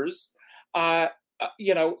flowers. Uh,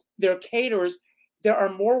 they're caterers. There are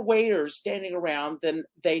more waiters standing around than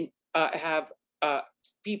they have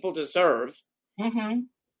people to serve, Hmm.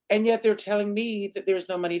 and yet they're telling me that there's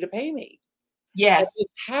no money to pay me. And this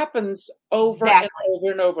Yes. happens over and Exactly.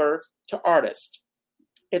 over and over to artists.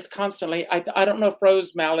 It's constantly. I don't know if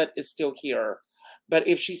Rose Mallet is still here, but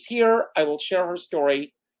if she's here, I will share her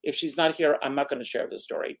story. If she's not here, I'm not going to share the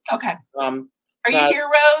story. Okay. Um, Are you but here,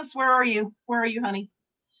 Rose? Where are you? Where are you, honey?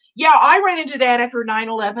 Yeah, I ran into that after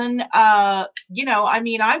 9/11. I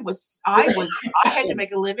mean, I had to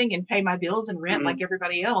make a living and pay my bills and rent like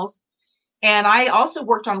everybody else. And I also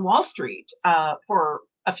worked on Wall Street for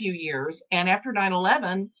a few years. And after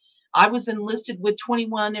 9/11, I was enlisted with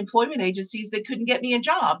 21 employment agencies that couldn't get me a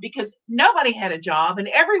job because nobody had a job and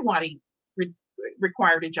everybody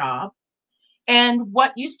required a job. And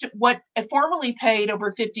what formerly paid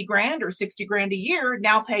over 50 grand or 60 grand a year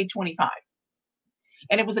now paid 25.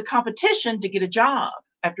 And it was a competition to get a job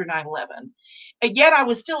after 9/11. And yet I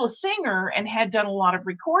was still a singer and had done a lot of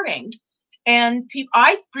recording. And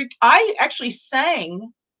I actually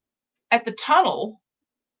sang at the Tunnel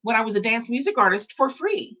when I was a dance music artist for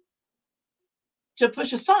free to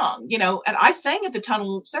push a song, and I sang at the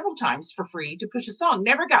Tunnel several times for free to push a song,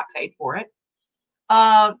 never got paid for it.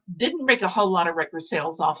 Didn't make a whole lot of record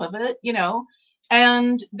sales off of it.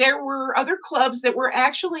 And there were other clubs that were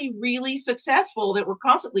actually really successful that were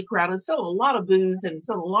constantly crowded, sold a lot of booze and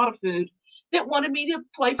sold a lot of food that wanted me to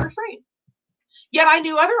play for free. Yet I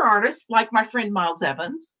knew other artists like my friend Miles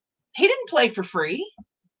Evans. He didn't play for free.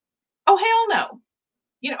 Oh, hell no.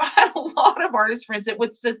 I had a lot of artist friends that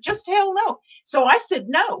would say, just hell no. So I said,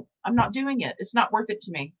 no, I'm not doing it. It's not worth it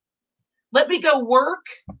to me. Let me go work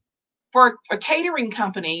for a catering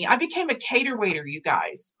company. I became a cater waiter, you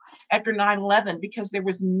guys, after 9/11 because there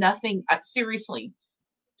was nothing, seriously,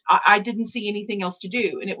 I didn't see anything else to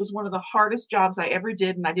do. And it was one of the hardest jobs I ever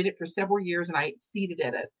did. And I did it for several years and I exceeded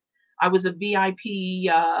at it. I was a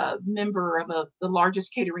VIP member of the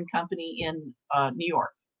largest catering company in New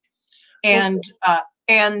York. And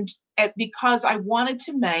because I wanted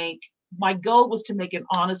to my goal was to make an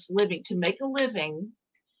honest living, to make a living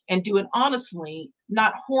and do it honestly,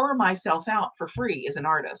 not whore myself out for free as an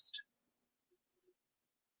artist.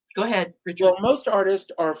 Go ahead, Richard. Well, most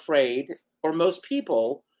artists are afraid, or most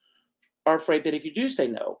people are afraid that if you do say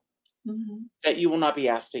no, that you will not be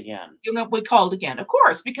asked again. You'll not be called again, of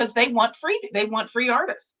course, because they want free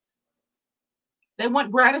artists. They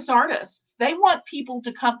want gratis artists. They want people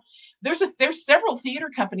to come. There's several theater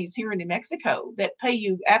companies here in New Mexico that pay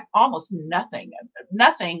you at almost nothing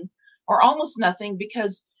or almost nothing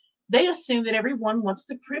because they assume that everyone wants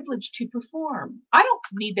the privilege to perform. I don't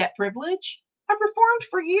need that privilege. I performed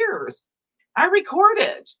for years. I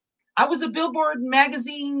recorded. I was a Billboard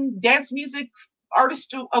magazine dance music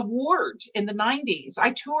artist award in the 90s.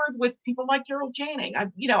 I toured with people like Carol Channing. I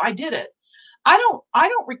did it. I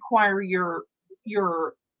don't require your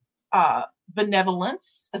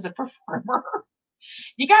benevolence as a performer.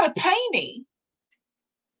 You got to pay me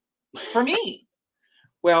for me.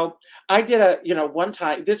 Well, I did one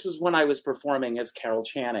time, this was when I was performing as Carol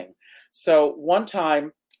Channing. So one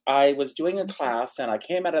time I was doing a class and I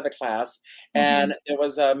came out of the class and there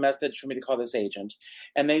was a message for me to call this agent.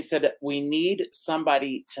 And they said, we need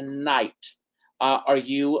somebody tonight. Are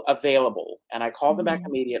you available? And I called them back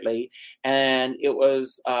immediately. And it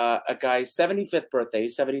was a guy's 75th birthday.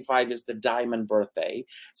 75 is the diamond birthday.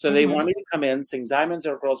 So they want me to come in, sing Diamonds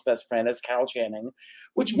Are a Girl's Best Friend as Carol Channing,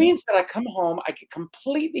 which means that I come home, I get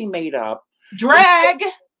completely made up.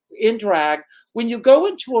 In drag. When you go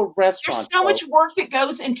into a restaurant. There's so much work that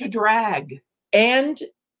goes into drag. And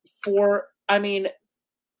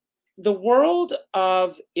the world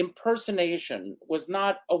of impersonation was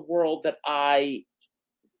not a world that I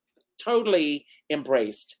totally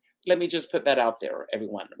embraced. Let me just put that out there,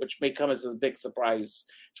 everyone, which may come as a big surprise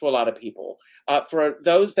to a lot of people. For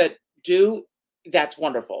those that do, that's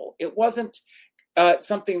wonderful. It wasn't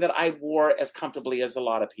something that I wore as comfortably as a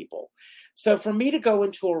lot of people. So for me to go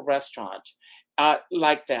into a restaurant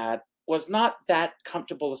like that was not that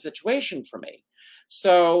comfortable a situation for me.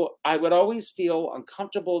 So I would always feel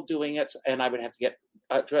uncomfortable doing it, and I would have to get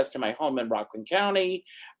dressed in my home in Rockland County,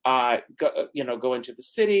 go into the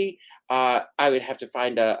city. I would have to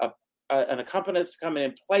find an accompanist to come in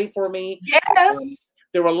and play for me. Yes.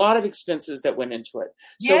 There were a lot of expenses that went into it.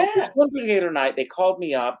 So this one particular night, they called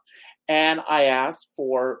me up, And I asked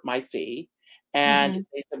for my fee, and Mm-hmm.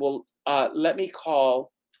 they said, well, let me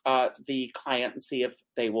call the client and see if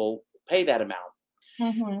they will pay that amount.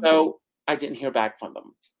 Mm-hmm. So I didn't hear back from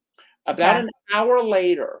them. About Okay. an hour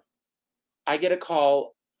later, I get a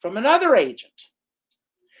call from another agent.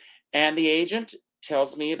 And the agent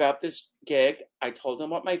tells me about this gig. I told them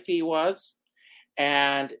what my fee was.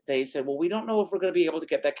 And they said, well, we don't know if we're going to be able to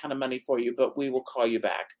get that kind of money for you, but we will call you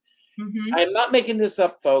back. Mm-hmm. I'm not making this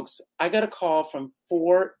up, folks. I got a call from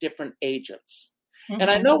 4 different agents. Mm-hmm. And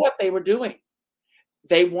I know what they were doing.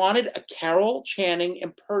 They wanted a Carol Channing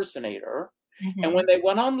impersonator. Mm-hmm. And when they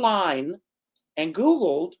went online and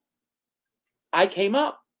Googled, I came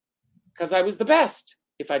up because I was the best,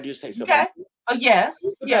 if I do say so Okay. myself. Oh, yes.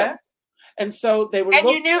 The Yes. best. And so they were And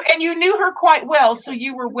you knew her quite well, so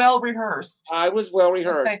you were well rehearsed. I was well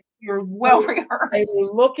rehearsed. You're well They rehearsed.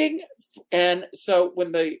 were looking, and so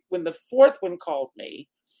when the 4th one called me,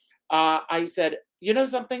 I said, you know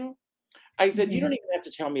something? I said, Mm-hmm. you don't even have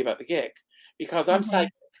to tell me about the gig because I'm Mm-hmm.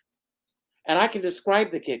 psychic and I can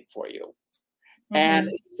describe the gig for you. Mm-hmm. And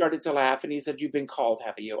he started to laugh and he said, you've been called,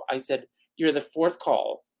 haven't you? I said, you're the 4th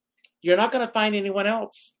call. You're not going to find anyone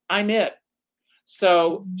else. I'm it.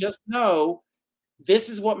 So just know this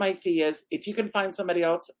is what my fee is. If you can find somebody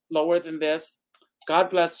else lower than this, God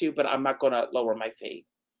bless you, but I'm not going to lower my fee.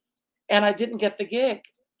 And I didn't get the gig.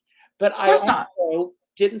 But I also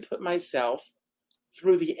didn't put myself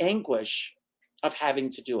through the anguish of having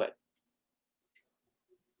to do it.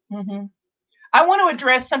 Mm-hmm. I want to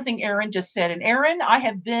address something Aaron just said. And Aaron, I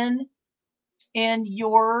have been in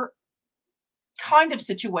your kind of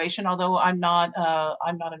situation, although I'm not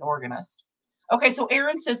an organist. Okay, so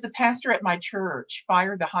Aaron says the pastor at my church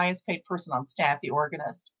fired the highest paid person on staff, the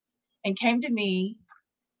organist, and came to me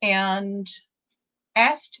and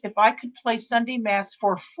asked if I could play Sunday Mass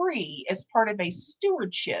for free as part of a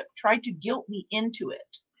stewardship, tried to guilt me into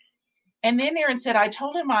it. And then Aaron said, I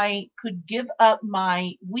told him I could give up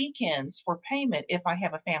my weekends for payment if I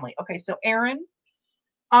have a family. Okay, so Aaron,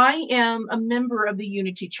 I am a member of the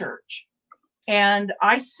Unity Church. And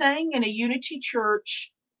I sang in a Unity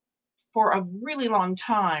Church for a really long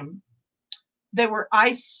time.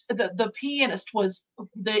 The pianist was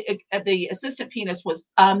the assistant pianist was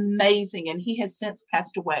amazing, and he has since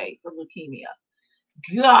passed away from leukemia.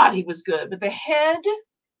 God, he was good. But the head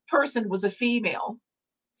person was a female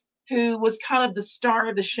who was kind of the star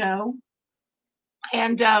of the show,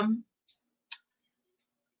 and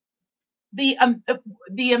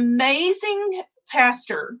the amazing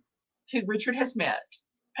pastor who Richard has met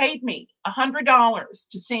paid me $100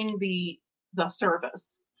 to sing the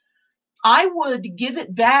service. I would give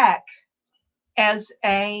it back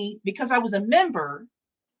because I was a member,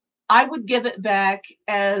 I would give it back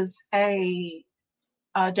as a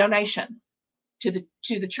donation to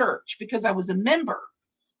the church because I was a member.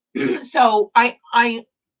 So I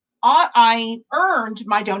earned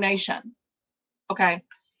my donation. Okay.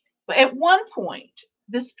 But at one point,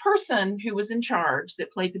 this person who was in charge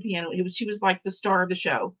that played the piano, she was like the star of the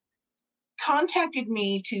show, contacted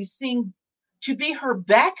me to be her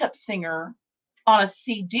backup singer on a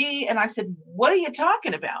CD. And I said, what are you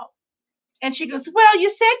talking about? And she goes, well, you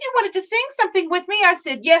said you wanted to sing something with me. I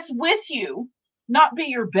said, yes, with you, not be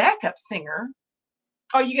your backup singer.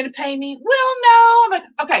 Are you going to pay me? Well, no. I'm like,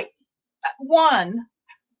 okay. One,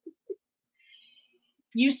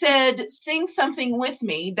 you said sing something with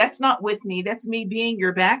me. That's not with me. That's me being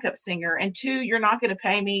your backup singer. And 2, you're not going to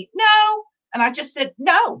pay me. No. And I just said,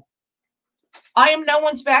 no, I am no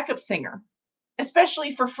one's backup singer,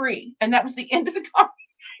 especially for free. And that was the end of the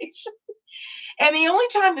conversation. And the only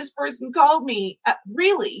time this person called me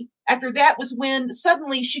really after that was when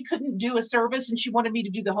suddenly she couldn't do a service and she wanted me to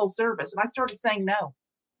do the whole service. And I started saying no,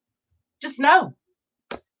 just no.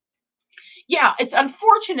 Yeah, it's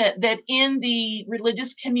unfortunate that in the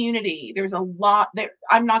religious community, there's a lot there.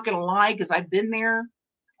 I'm not going to lie because I've been there,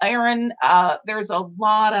 Aaron. There's a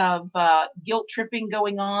lot of guilt tripping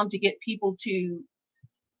going on to get people to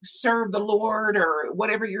serve the Lord or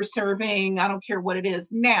whatever you're serving. I don't care what it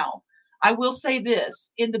is. Now, I will say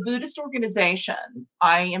this. In the Buddhist organization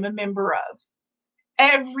I am a member of,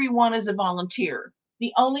 everyone is a volunteer.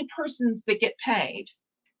 The only persons that get paid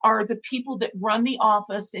are the people that run the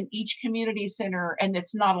office in each community center, and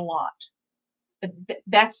it's not a lot.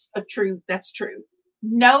 That's true.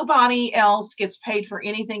 Nobody else gets paid for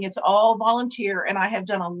anything. It's all volunteer, and I have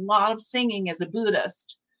done a lot of singing as a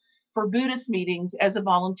Buddhist for Buddhist meetings as a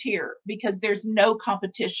volunteer because there's no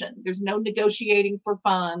competition. There's no negotiating for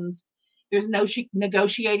funds. There's no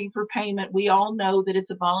negotiating for payment. We all know that it's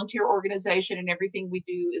a volunteer organization and everything we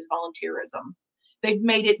do is volunteerism. They've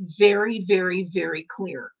made it very, very, very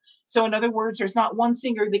clear. So in other words, there's not one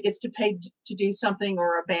singer that gets to pay to do something,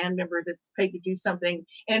 or a band member that's paid to do something,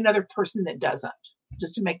 and another person that doesn't.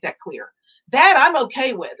 Just to make that clear. That I'm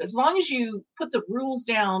okay with, as long as you put the rules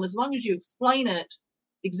down, as long as you explain it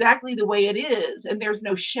exactly the way it is, and there's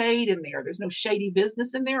no shade in there, there's no shady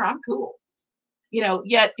business in there, I'm cool.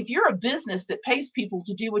 Yet if you're a business that pays people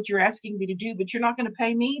to do what you're asking me to do, but you're not going to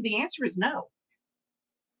pay me, the answer is no.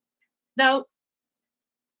 No.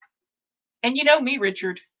 And you know me,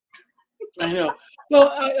 Richard. I know. Well,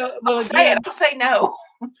 I'll say no.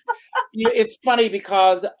 It's funny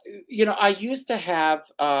because, I used to have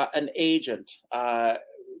an agent,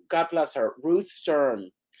 God bless her, Ruth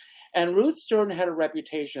Stern. And Ruth Stern had a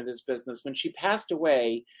reputation in this business. When she passed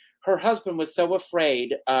away, her husband was so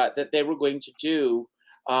afraid that they were going to do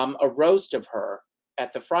a roast of her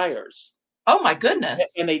at the Friars. Oh, my goodness.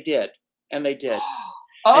 And they did.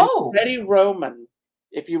 Oh. And Freddie Roman,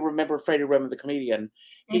 if you remember Freddie Roman, the comedian,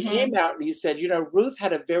 he came out and he said, Ruth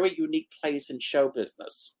had a very unique place in show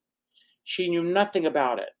business. She knew nothing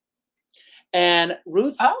about it. And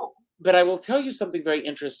Ruth, but I will tell you something very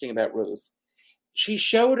interesting about Ruth. She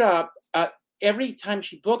showed up every time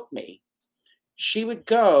she booked me. She would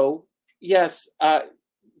go, yes,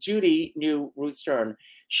 Judy knew Ruth Stern.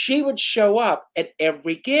 She would show up at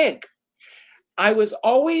every gig. I was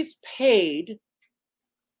always paid.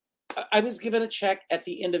 I was given a check at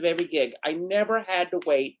the end of every gig. I never had to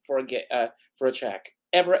wait for a check,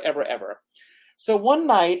 ever, ever, ever. So one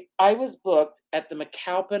night I was booked at the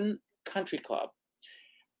McAlpin Country Club.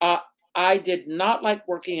 I did not like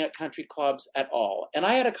working at country clubs at all. And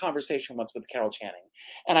I had a conversation once with Carol Channing.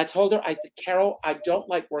 And I told her, Carol, I don't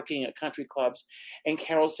like working at country clubs. And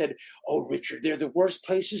Carol said, oh, Richard, they're the worst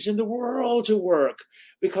places in the world to work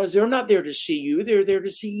because they're not there to see you. They're there to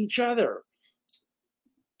see each other.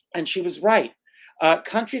 And she was right.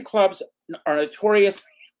 Country clubs are notorious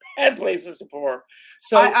bad places to perform.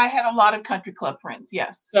 So I had a lot of country club friends,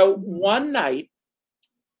 yes. So one night,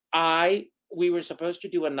 we were supposed to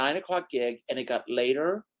do a 9:00 gig, and it got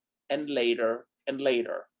later and later and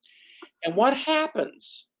later. And what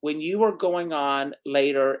happens when you are going on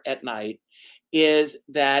later at night is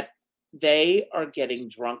that they are getting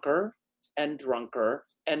drunker and drunker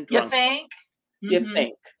and drunker. You think? You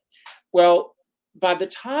think. Well, by the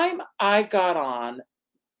time I got on,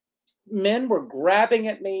 men were grabbing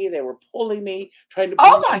at me. They were pulling me, trying to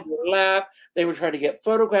put me in their lap. They were trying to get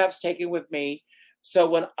photographs taken with me. So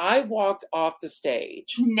when I walked off the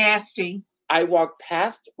stage, nasty. I walked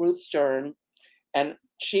past Ruth Stern, and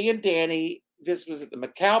she and Danny, this was at the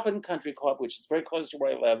McAlpin Country Club, which is very close to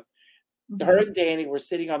where I live. Her and Danny were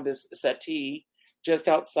sitting on this settee just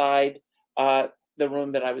outside the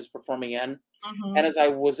room that I was performing in. And as I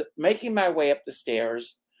was making my way up the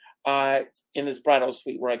stairs in this bridal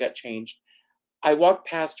suite where I got changed, I walked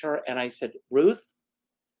past her and I said, Ruth,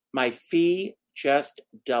 my fee just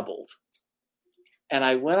doubled. And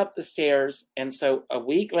I went up the stairs. And so a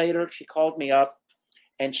week later, she called me up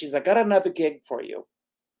and she's like, I got another gig for you.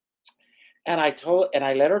 And I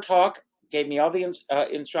let her talk, gave me all the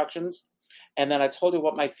instructions. And then I told her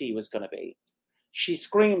what my fee was going to be. She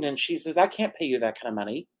screamed and she says, I can't pay you that kind of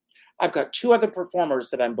money. I've got 2 other performers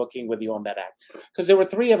that I'm booking with you on that act. Because there were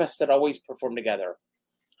 3 of us that always perform together.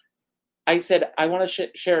 I said, I want to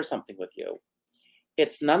share something with you.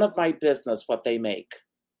 It's none of my business what they make.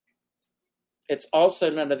 It's also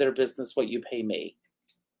none of their business what you pay me.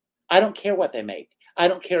 I don't care what they make. I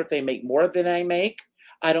don't care if they make more than I make.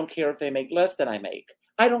 I don't care if they make less than I make.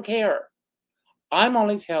 I don't care. I'm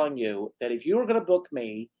only telling you that if you were going to book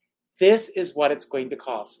me, this is what it's going to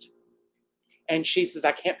cost. And she says,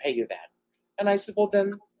 I can't pay you that. And I said, well,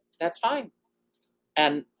 then that's fine.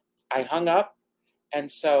 And I hung up. And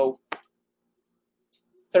so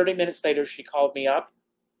 30 minutes later, she called me up.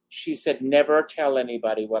 She said, never tell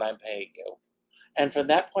anybody what I'm paying you. And from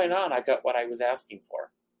that point on, I got what I was asking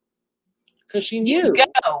for. Because she knew.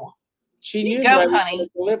 She knew that I was going to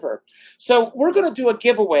deliver. So we're going to do a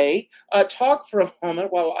giveaway. Talk for a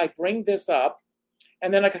moment while I bring this up.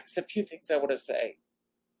 And then I got a few things I want to say.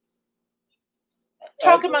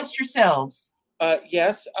 Talk amongst yourselves.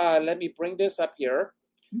 Yes. Let me bring this up here.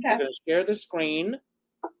 Okay. I'm going to share the screen.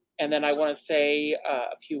 And then I want to say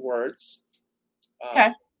a few words. Okay.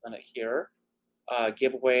 On it here.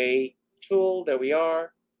 Giveaway tool. There we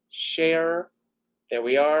are. Share. There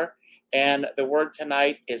we are. And the word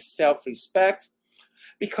tonight is self-respect.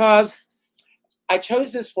 Because I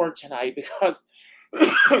chose this word tonight because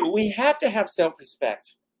we have to have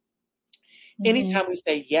self-respect. Anytime we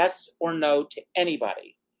say yes or no to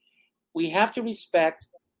anybody, we have to respect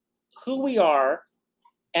who we are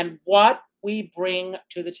and what we bring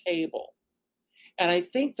to the table. And I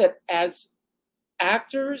think that as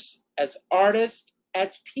actors, as artists,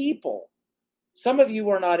 as people, some of you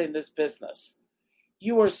are not in this business.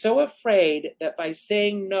 You are so afraid that by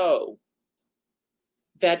saying no,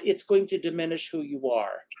 that it's going to diminish who you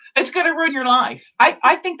are. It's going to ruin your life.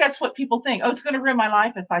 I think that's what people think. Oh, it's going to ruin my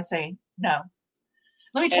life if I say no.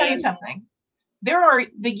 Let me tell you something. There are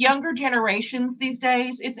the younger generations these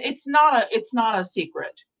days. It's not a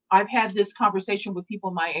secret. I've had this conversation with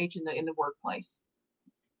people my age in the workplace.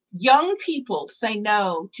 Young people say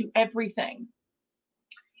no to everything,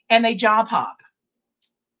 and they job hop,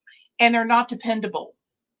 and they're not dependable.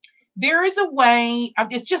 There is a way.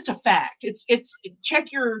 It's just a fact. It's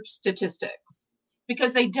check your statistics,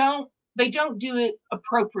 because they don't do it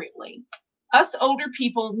appropriately. Us older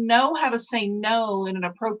people know how to say no in an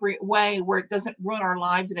appropriate way where it doesn't ruin our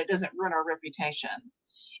lives and it doesn't ruin our reputation.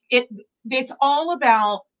 It's all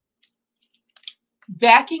about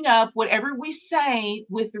backing up whatever we say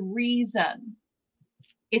with reason.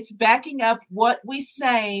 It's backing up what we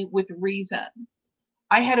say with reason.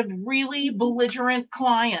 I had a really belligerent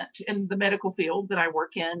client in the medical field that I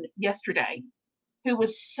work in yesterday who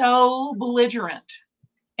was so belligerent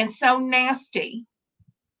and so nasty.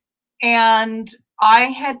 And I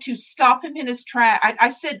had to stop him in his track. I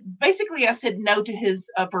said no to his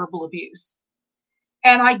verbal abuse.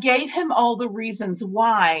 And I gave him all the reasons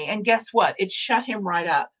why. And guess what? It shut him right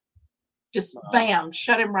up. Just bam,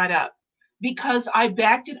 shut him right up. Because I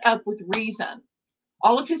backed it up with reason.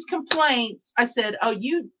 All of his complaints, I said, oh,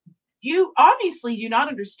 you obviously do not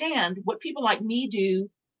understand what people like me do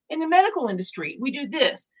in the medical industry. We do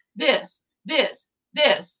this, this, this,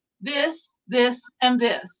 this, this, this, and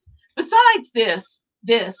this. Besides this,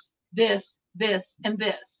 this, this, this, and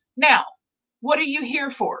this. Now, what are you here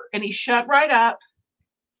for? And he shut right up.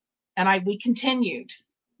 And we continued.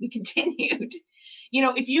 You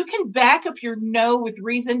know, if you can back up your no with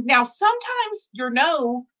reason. Now, sometimes your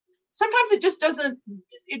no, sometimes it just doesn't,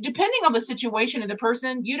 depending on the situation and the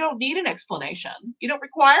person, you don't need an explanation. You don't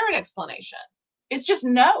require an explanation. It's just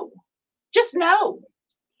no. Just no.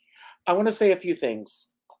 I want to say a few things.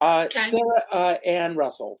 Okay. Sarah and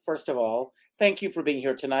Russell, first of all, thank you for being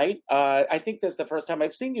here tonight. I think this is the first time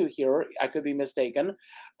I've seen you here. I could be mistaken. Okay.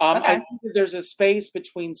 I think that there's a space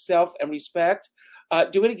between self and respect.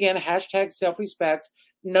 Do it again, hashtag self-respect,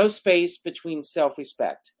 no space between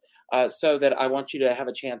self-respect, so that I want you to have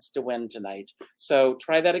a chance to win tonight. So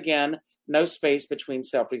try that again, no space between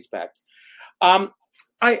self-respect.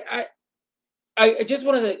 I just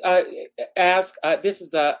wanted to ask, this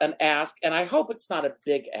is an ask, and I hope it's not a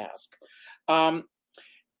big ask.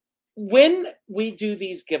 When we do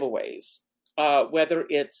these giveaways, whether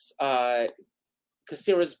it's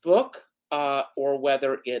Kassira's book or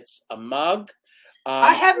whether it's a mug.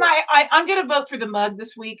 I'm going to vote for the mug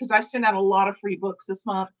this week because I've sent out a lot of free books this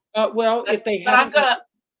month. If they have,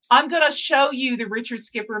 I'm going to show you the Richard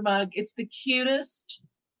Skipper mug. It's the cutest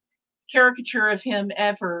caricature of him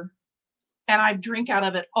ever. And I drink out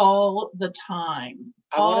of it all the time.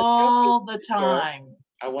 All the time.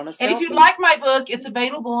 I want to. And if you'd like my book, it's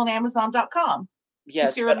available on Amazon.com.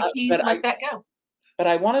 Yes, Kassira McKee's Let That Go. But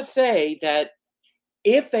I want to say that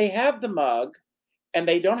if they have the mug and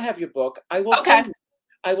they don't have your book, I will send you.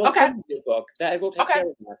 I will send you your book. That I will take care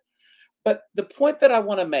of that. But the point that I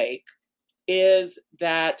want to make is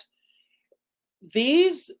that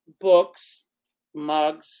these books,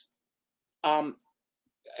 mugs,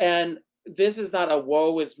 and this is not a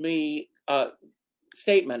woe is me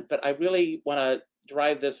statement, but I really want to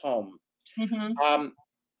drive this home. Mm-hmm.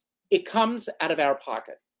 It comes out of our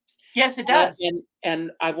pocket. Yes, it does.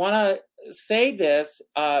 And I want to say this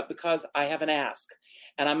because I have an ask.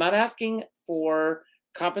 And I'm not asking for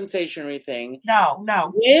compensation or anything. No.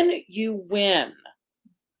 When you win,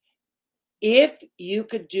 if you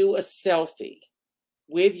could do a selfie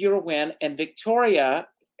with your win, and Victoria,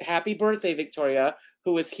 happy birthday, Victoria,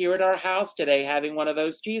 who is here at our house today having one of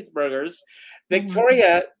those cheeseburgers.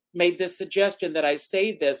 Victoria made this suggestion that I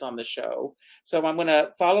say this on the show, so I'm going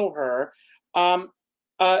to follow her.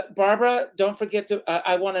 Barbara, don't forget to,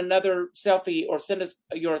 I want another selfie, or send us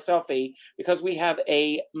your selfie, because we have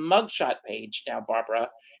a mugshot page now, Barbara,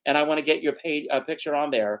 and I want to get your picture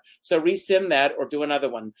on there. So resend that or do another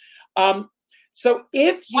one. So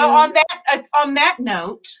if you... Well, on that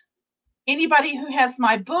note, anybody who has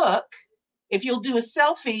my book, if you'll do a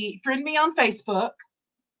selfie, friend me on Facebook.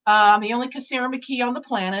 I'm the only Kassira McKee on the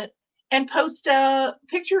planet, and post a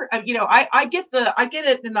picture of, I get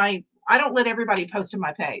it, and I don't let everybody post on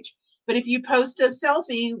my page. But if you post a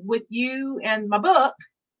selfie with you and my book,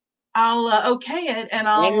 I'll okay it, and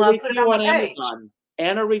I'll put it on my page.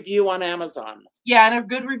 And a review on Amazon. Yeah, and a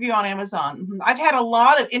good review on Amazon. Mhm. I've had a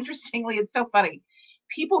lot of, interestingly, it's so funny.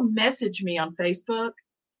 People message me on Facebook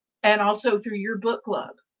and also through your book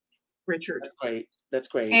club, Richard. That's great. That's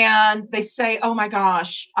great. And they say, oh my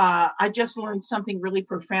gosh, I just learned something really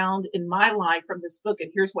profound in my life from this book.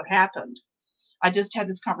 And here's what happened. I just had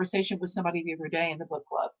this conversation with somebody the other day in the book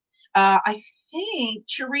club. I think,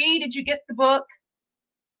 Cherie, did you get the book?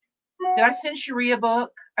 Did I send Cherie a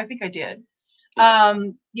book? I think I did. Yes.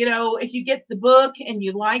 If you get the book and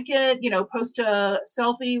you like it, post a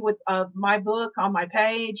selfie with my book on my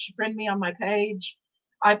page, friend me on my page.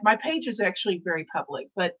 My page is actually very public,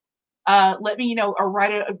 but let me or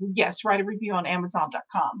write a review on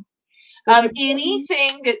Amazon.com.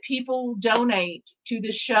 Anything that people donate to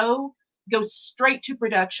the show goes straight to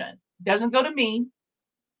production. Doesn't go to me.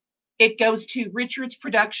 It goes to Richard's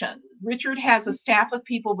production. Richard has a staff of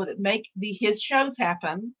people that make his shows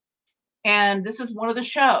happen. And this is one of the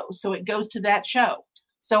shows. So it goes to that show.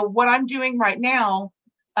 So what I'm doing right now,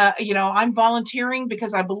 I'm volunteering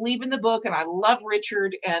because I believe in the book and I love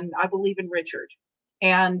Richard and I believe in Richard.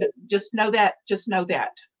 And just know that.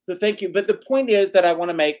 So thank you. But the point is that I want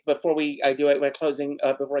to make before I do it, my closing,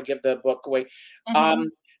 before I give the book away,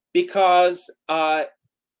 because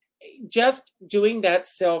just doing that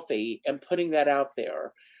selfie and putting that out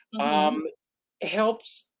there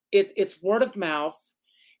helps. It's word of mouth.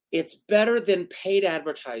 It's better than paid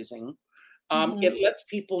advertising. It lets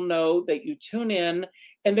people know that you tune in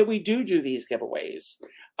and that we do these giveaways.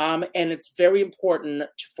 And it's very important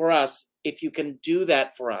for us if you can do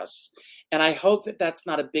that for us. And I hope that that's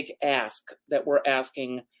not a big ask that we're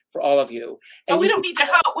asking for all of you. And we don't need to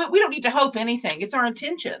hope. We don't need to hope anything. It's our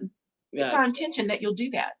intention. Yes. It's our intention that you'll do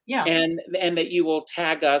that. Yeah. And that you will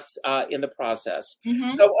tag us in the process.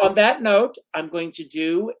 So on that note, I'm going to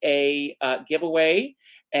do a giveaway.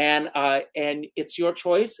 And it's your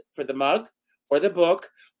choice for the mug or the book.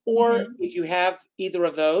 Or if you have either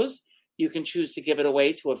of those, you can choose to give it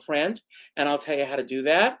away to a friend. And I'll tell you how to do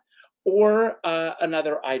that. Or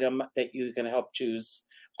another item that you can help choose.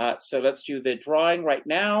 So let's do the drawing right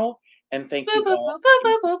now. And thank you all.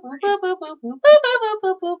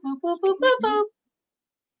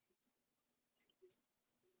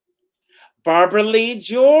 Barbara Lee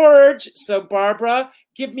George. So Barbara,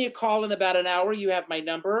 give me a call in about an hour. You have my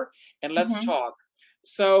number and let's talk.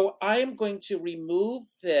 So I am going to remove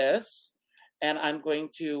this and I'm going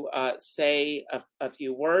to say a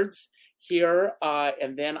few words here.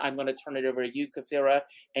 And then I'm going to turn it over to you, Kassira,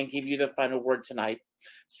 and give you the final word tonight.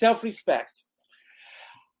 Self-respect.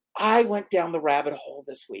 I went down the rabbit hole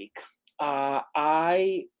this week.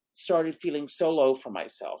 I started feeling so low for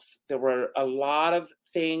myself. There were a lot of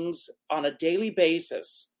things on a daily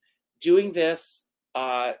basis doing this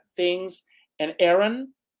things. And Erin,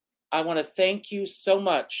 I want to thank you so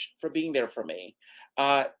much for being there for me.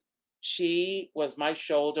 She was my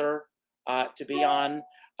shoulder to be on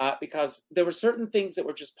because there were certain things that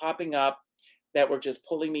were just popping up that were just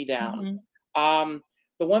pulling me down.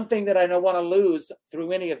 The one thing that I don't want to lose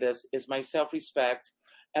through any of this is my self-respect.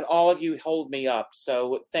 And all of you hold me up.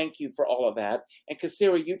 So thank you for all of that. And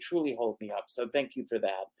Kassira, you truly hold me up. So thank you for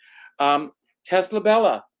that. Tesla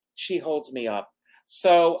Bella, she holds me up.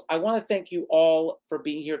 So I want to thank you all for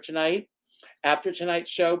being here tonight. After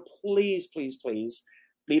tonight's show, please, please, please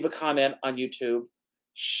leave a comment on YouTube.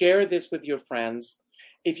 Share this with your friends.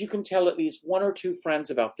 If you can tell at least one or two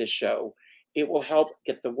friends about this show, it will help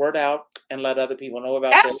get the word out and let other people know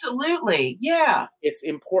about it. Absolutely. Yeah. It's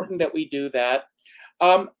important that we do that.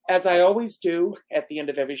 As I always do at the end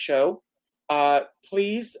of every show,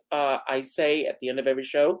 please, I say at the end of every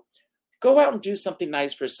show, go out and do something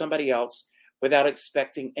nice for somebody else without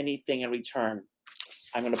expecting anything in return.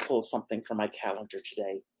 I'm going to pull something from my calendar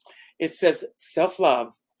today. It says,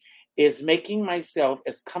 self-love is making myself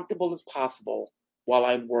as comfortable as possible while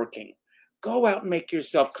I'm working. Go out and make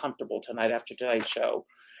yourself comfortable tonight after tonight's show.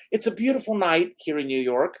 It's a beautiful night here in New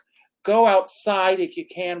York. Go outside if you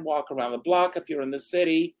can, walk around the block. If you're in the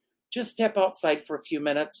city, just step outside for a few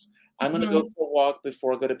minutes. I'm going to go for a walk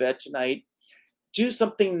before I go to bed tonight. Do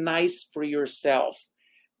something nice for yourself,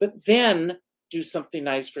 but then do something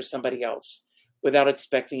nice for somebody else without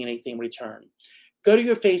expecting anything in return. Go to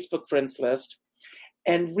your Facebook friends list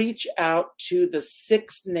and reach out to the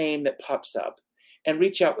sixth name that pops up and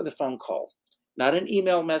reach out with a phone call, not an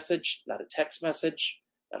email message, not a text message,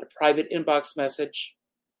 not a private inbox message,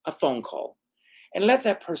 a phone call, and let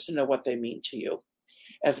that person know what they mean to you.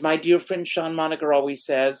 As my dear friend Sean Moniger always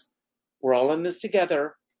says, we're all in this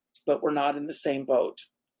together, but we're not in the same boat.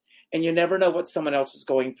 And you never know what someone else is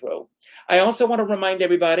going through. I also want to remind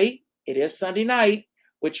everybody, it is Sunday night,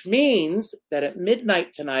 which means that at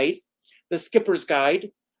midnight tonight, the Skipper's Guide,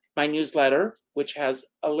 my newsletter, which has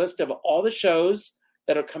a list of all the shows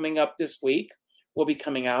that are coming up this week, will be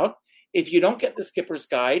coming out. If you don't get the Skipper's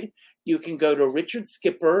Guide, you can go to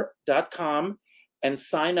richardskipper.com and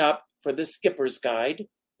sign up for the Skipper's Guide.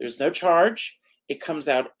 There's no charge. It comes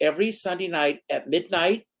out every Sunday night at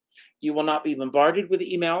midnight. You will not be bombarded with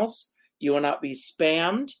emails. You will not be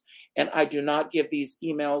spammed. And I do not give these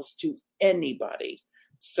emails to anybody.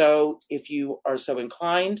 So if you are so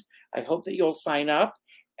inclined, I hope that you'll sign up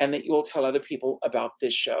and that you will tell other people about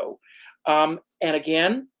this show. And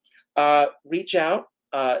again, reach out.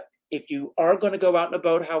 If you are going to go out in a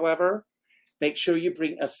boat, however, make sure you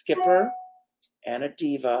bring a skipper and a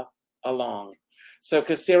diva along. So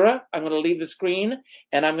Kassira, I'm going to leave the screen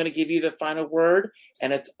and I'm going to give you the final word,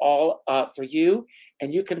 and it's all for you.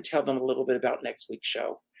 And you can tell them a little bit about next week's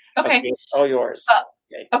show. Okay. All yours.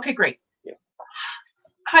 Okay, great. Yeah.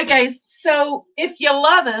 Hi, guys. So if you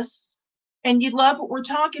love us and you love what we're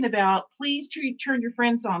talking about, please turn your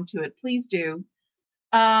friends on to it. Please do.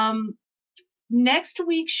 Next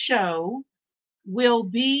week's show will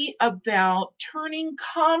be about turning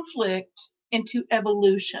conflict into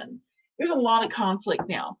evolution. There's a lot of conflict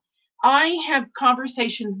now. I have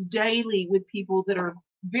conversations daily with people that are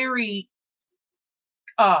very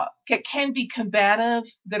can be combative,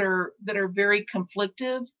 that are very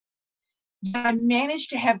conflictive. I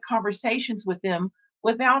managed to have conversations with them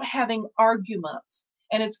without having arguments,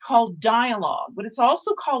 and it's called dialogue, but it's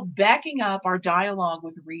also called backing up our dialogue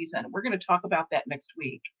with reason. We're going to talk about that next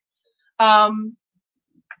week. I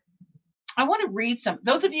want to read some.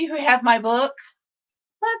 Those of you who have my book,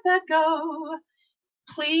 Let That Go,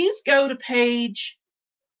 please go to page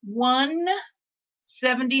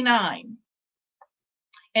 179.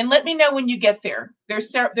 And let me know when you get there.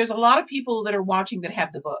 There's a lot of people that are watching that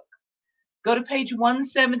have the book. Go to page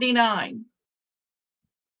 179.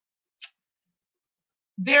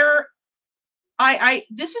 This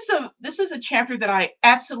is a chapter that I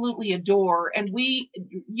absolutely adore, and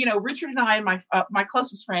Richard and I and my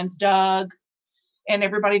closest friends, Doug, and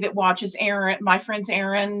everybody that watches, Aaron, my friends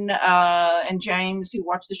Aaron and James who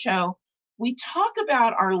watch the show, we talk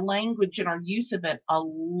about our language and our use of it a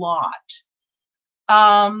lot.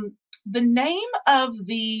 The name of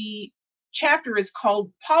the chapter is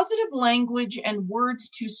called Positive Language and Words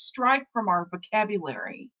to Strike from Our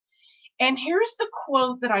Vocabulary. And here's the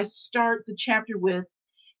quote that I start the chapter with.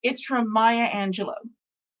 It's from Maya Angelou.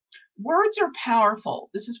 Words are powerful.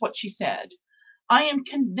 This is what she said. I am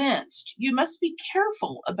convinced you must be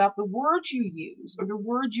careful about the words you use or the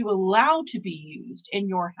words you allow to be used in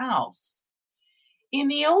your house. In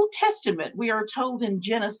the Old Testament, we are told in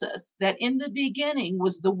Genesis that in the beginning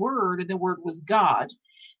was the Word, and the Word was God.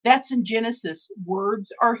 That's in Genesis.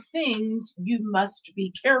 Words are things. You must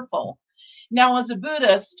be careful. Now, as a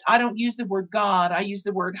Buddhist, I don't use the word God. I use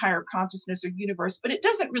the word higher consciousness or universe, but it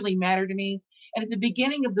doesn't really matter to me. And at the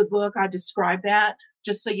beginning of the book, I describe that,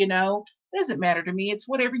 just so you know. It doesn't matter to me. It's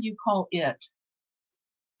whatever you call it.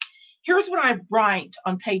 Here's what I write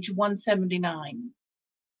on page 179.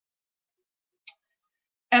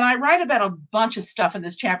 And I write about a bunch of stuff in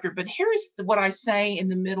this chapter, but here's what I say in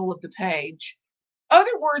the middle of the page.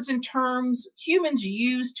 Other words and terms humans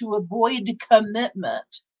use to avoid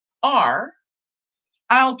commitment are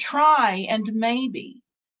I'll try and maybe,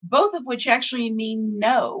 both of which actually mean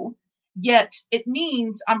no, yet it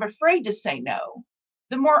means I'm afraid to say no.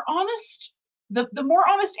 The more honest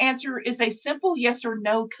answer is a simple yes or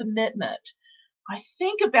no commitment. I'll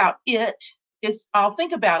think about it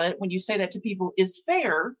when you say that to people is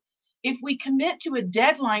fair if we commit to a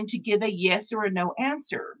deadline to give a yes or a no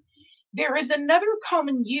answer. There is another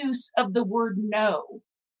common use of the word no.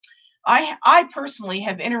 I personally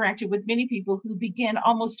have interacted with many people who begin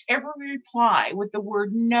almost every reply with the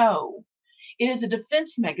word no. It is a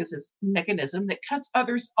defense mechanism that cuts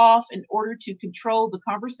others off in order to control the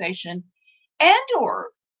conversation and or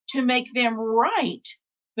to make them right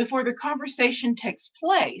before the conversation takes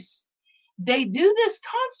place. They do this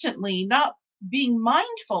constantly, not being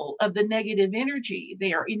mindful of the negative energy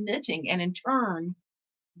they are emitting and in turn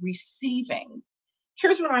receiving.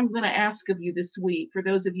 Here's what I'm going to ask of you this week, for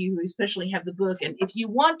those of you who especially have the book. And if you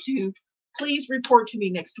want to, please report to me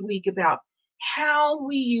next week about how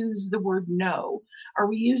we use the word no. Are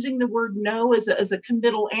we using the word no as a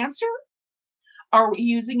committal answer? Are we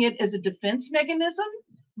using it as a defense mechanism?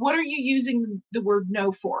 What are you using the word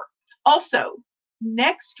no for? Also,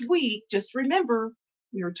 next week, just remember,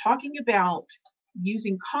 we are talking about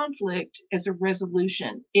using conflict as a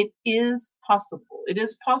resolution. It is possible. It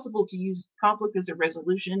is possible to use conflict as a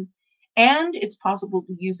resolution, and it's possible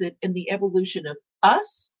to use it in the evolution of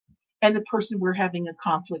us and the person we're having a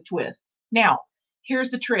conflict with. Now,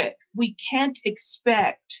 here's the trick. We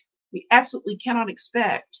absolutely cannot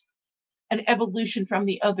expect an evolution from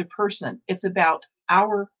the other person. It's about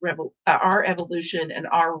our evolution and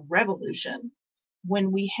our revolution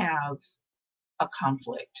when we have a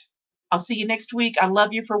conflict. I'll see you next week. I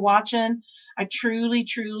love you for watching. I truly,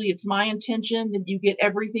 it's my intention that you get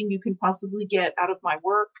everything you can possibly get out of my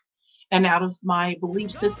work and out of my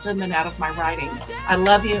belief system and out of my writing. I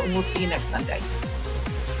love you, and we'll see you next Sunday.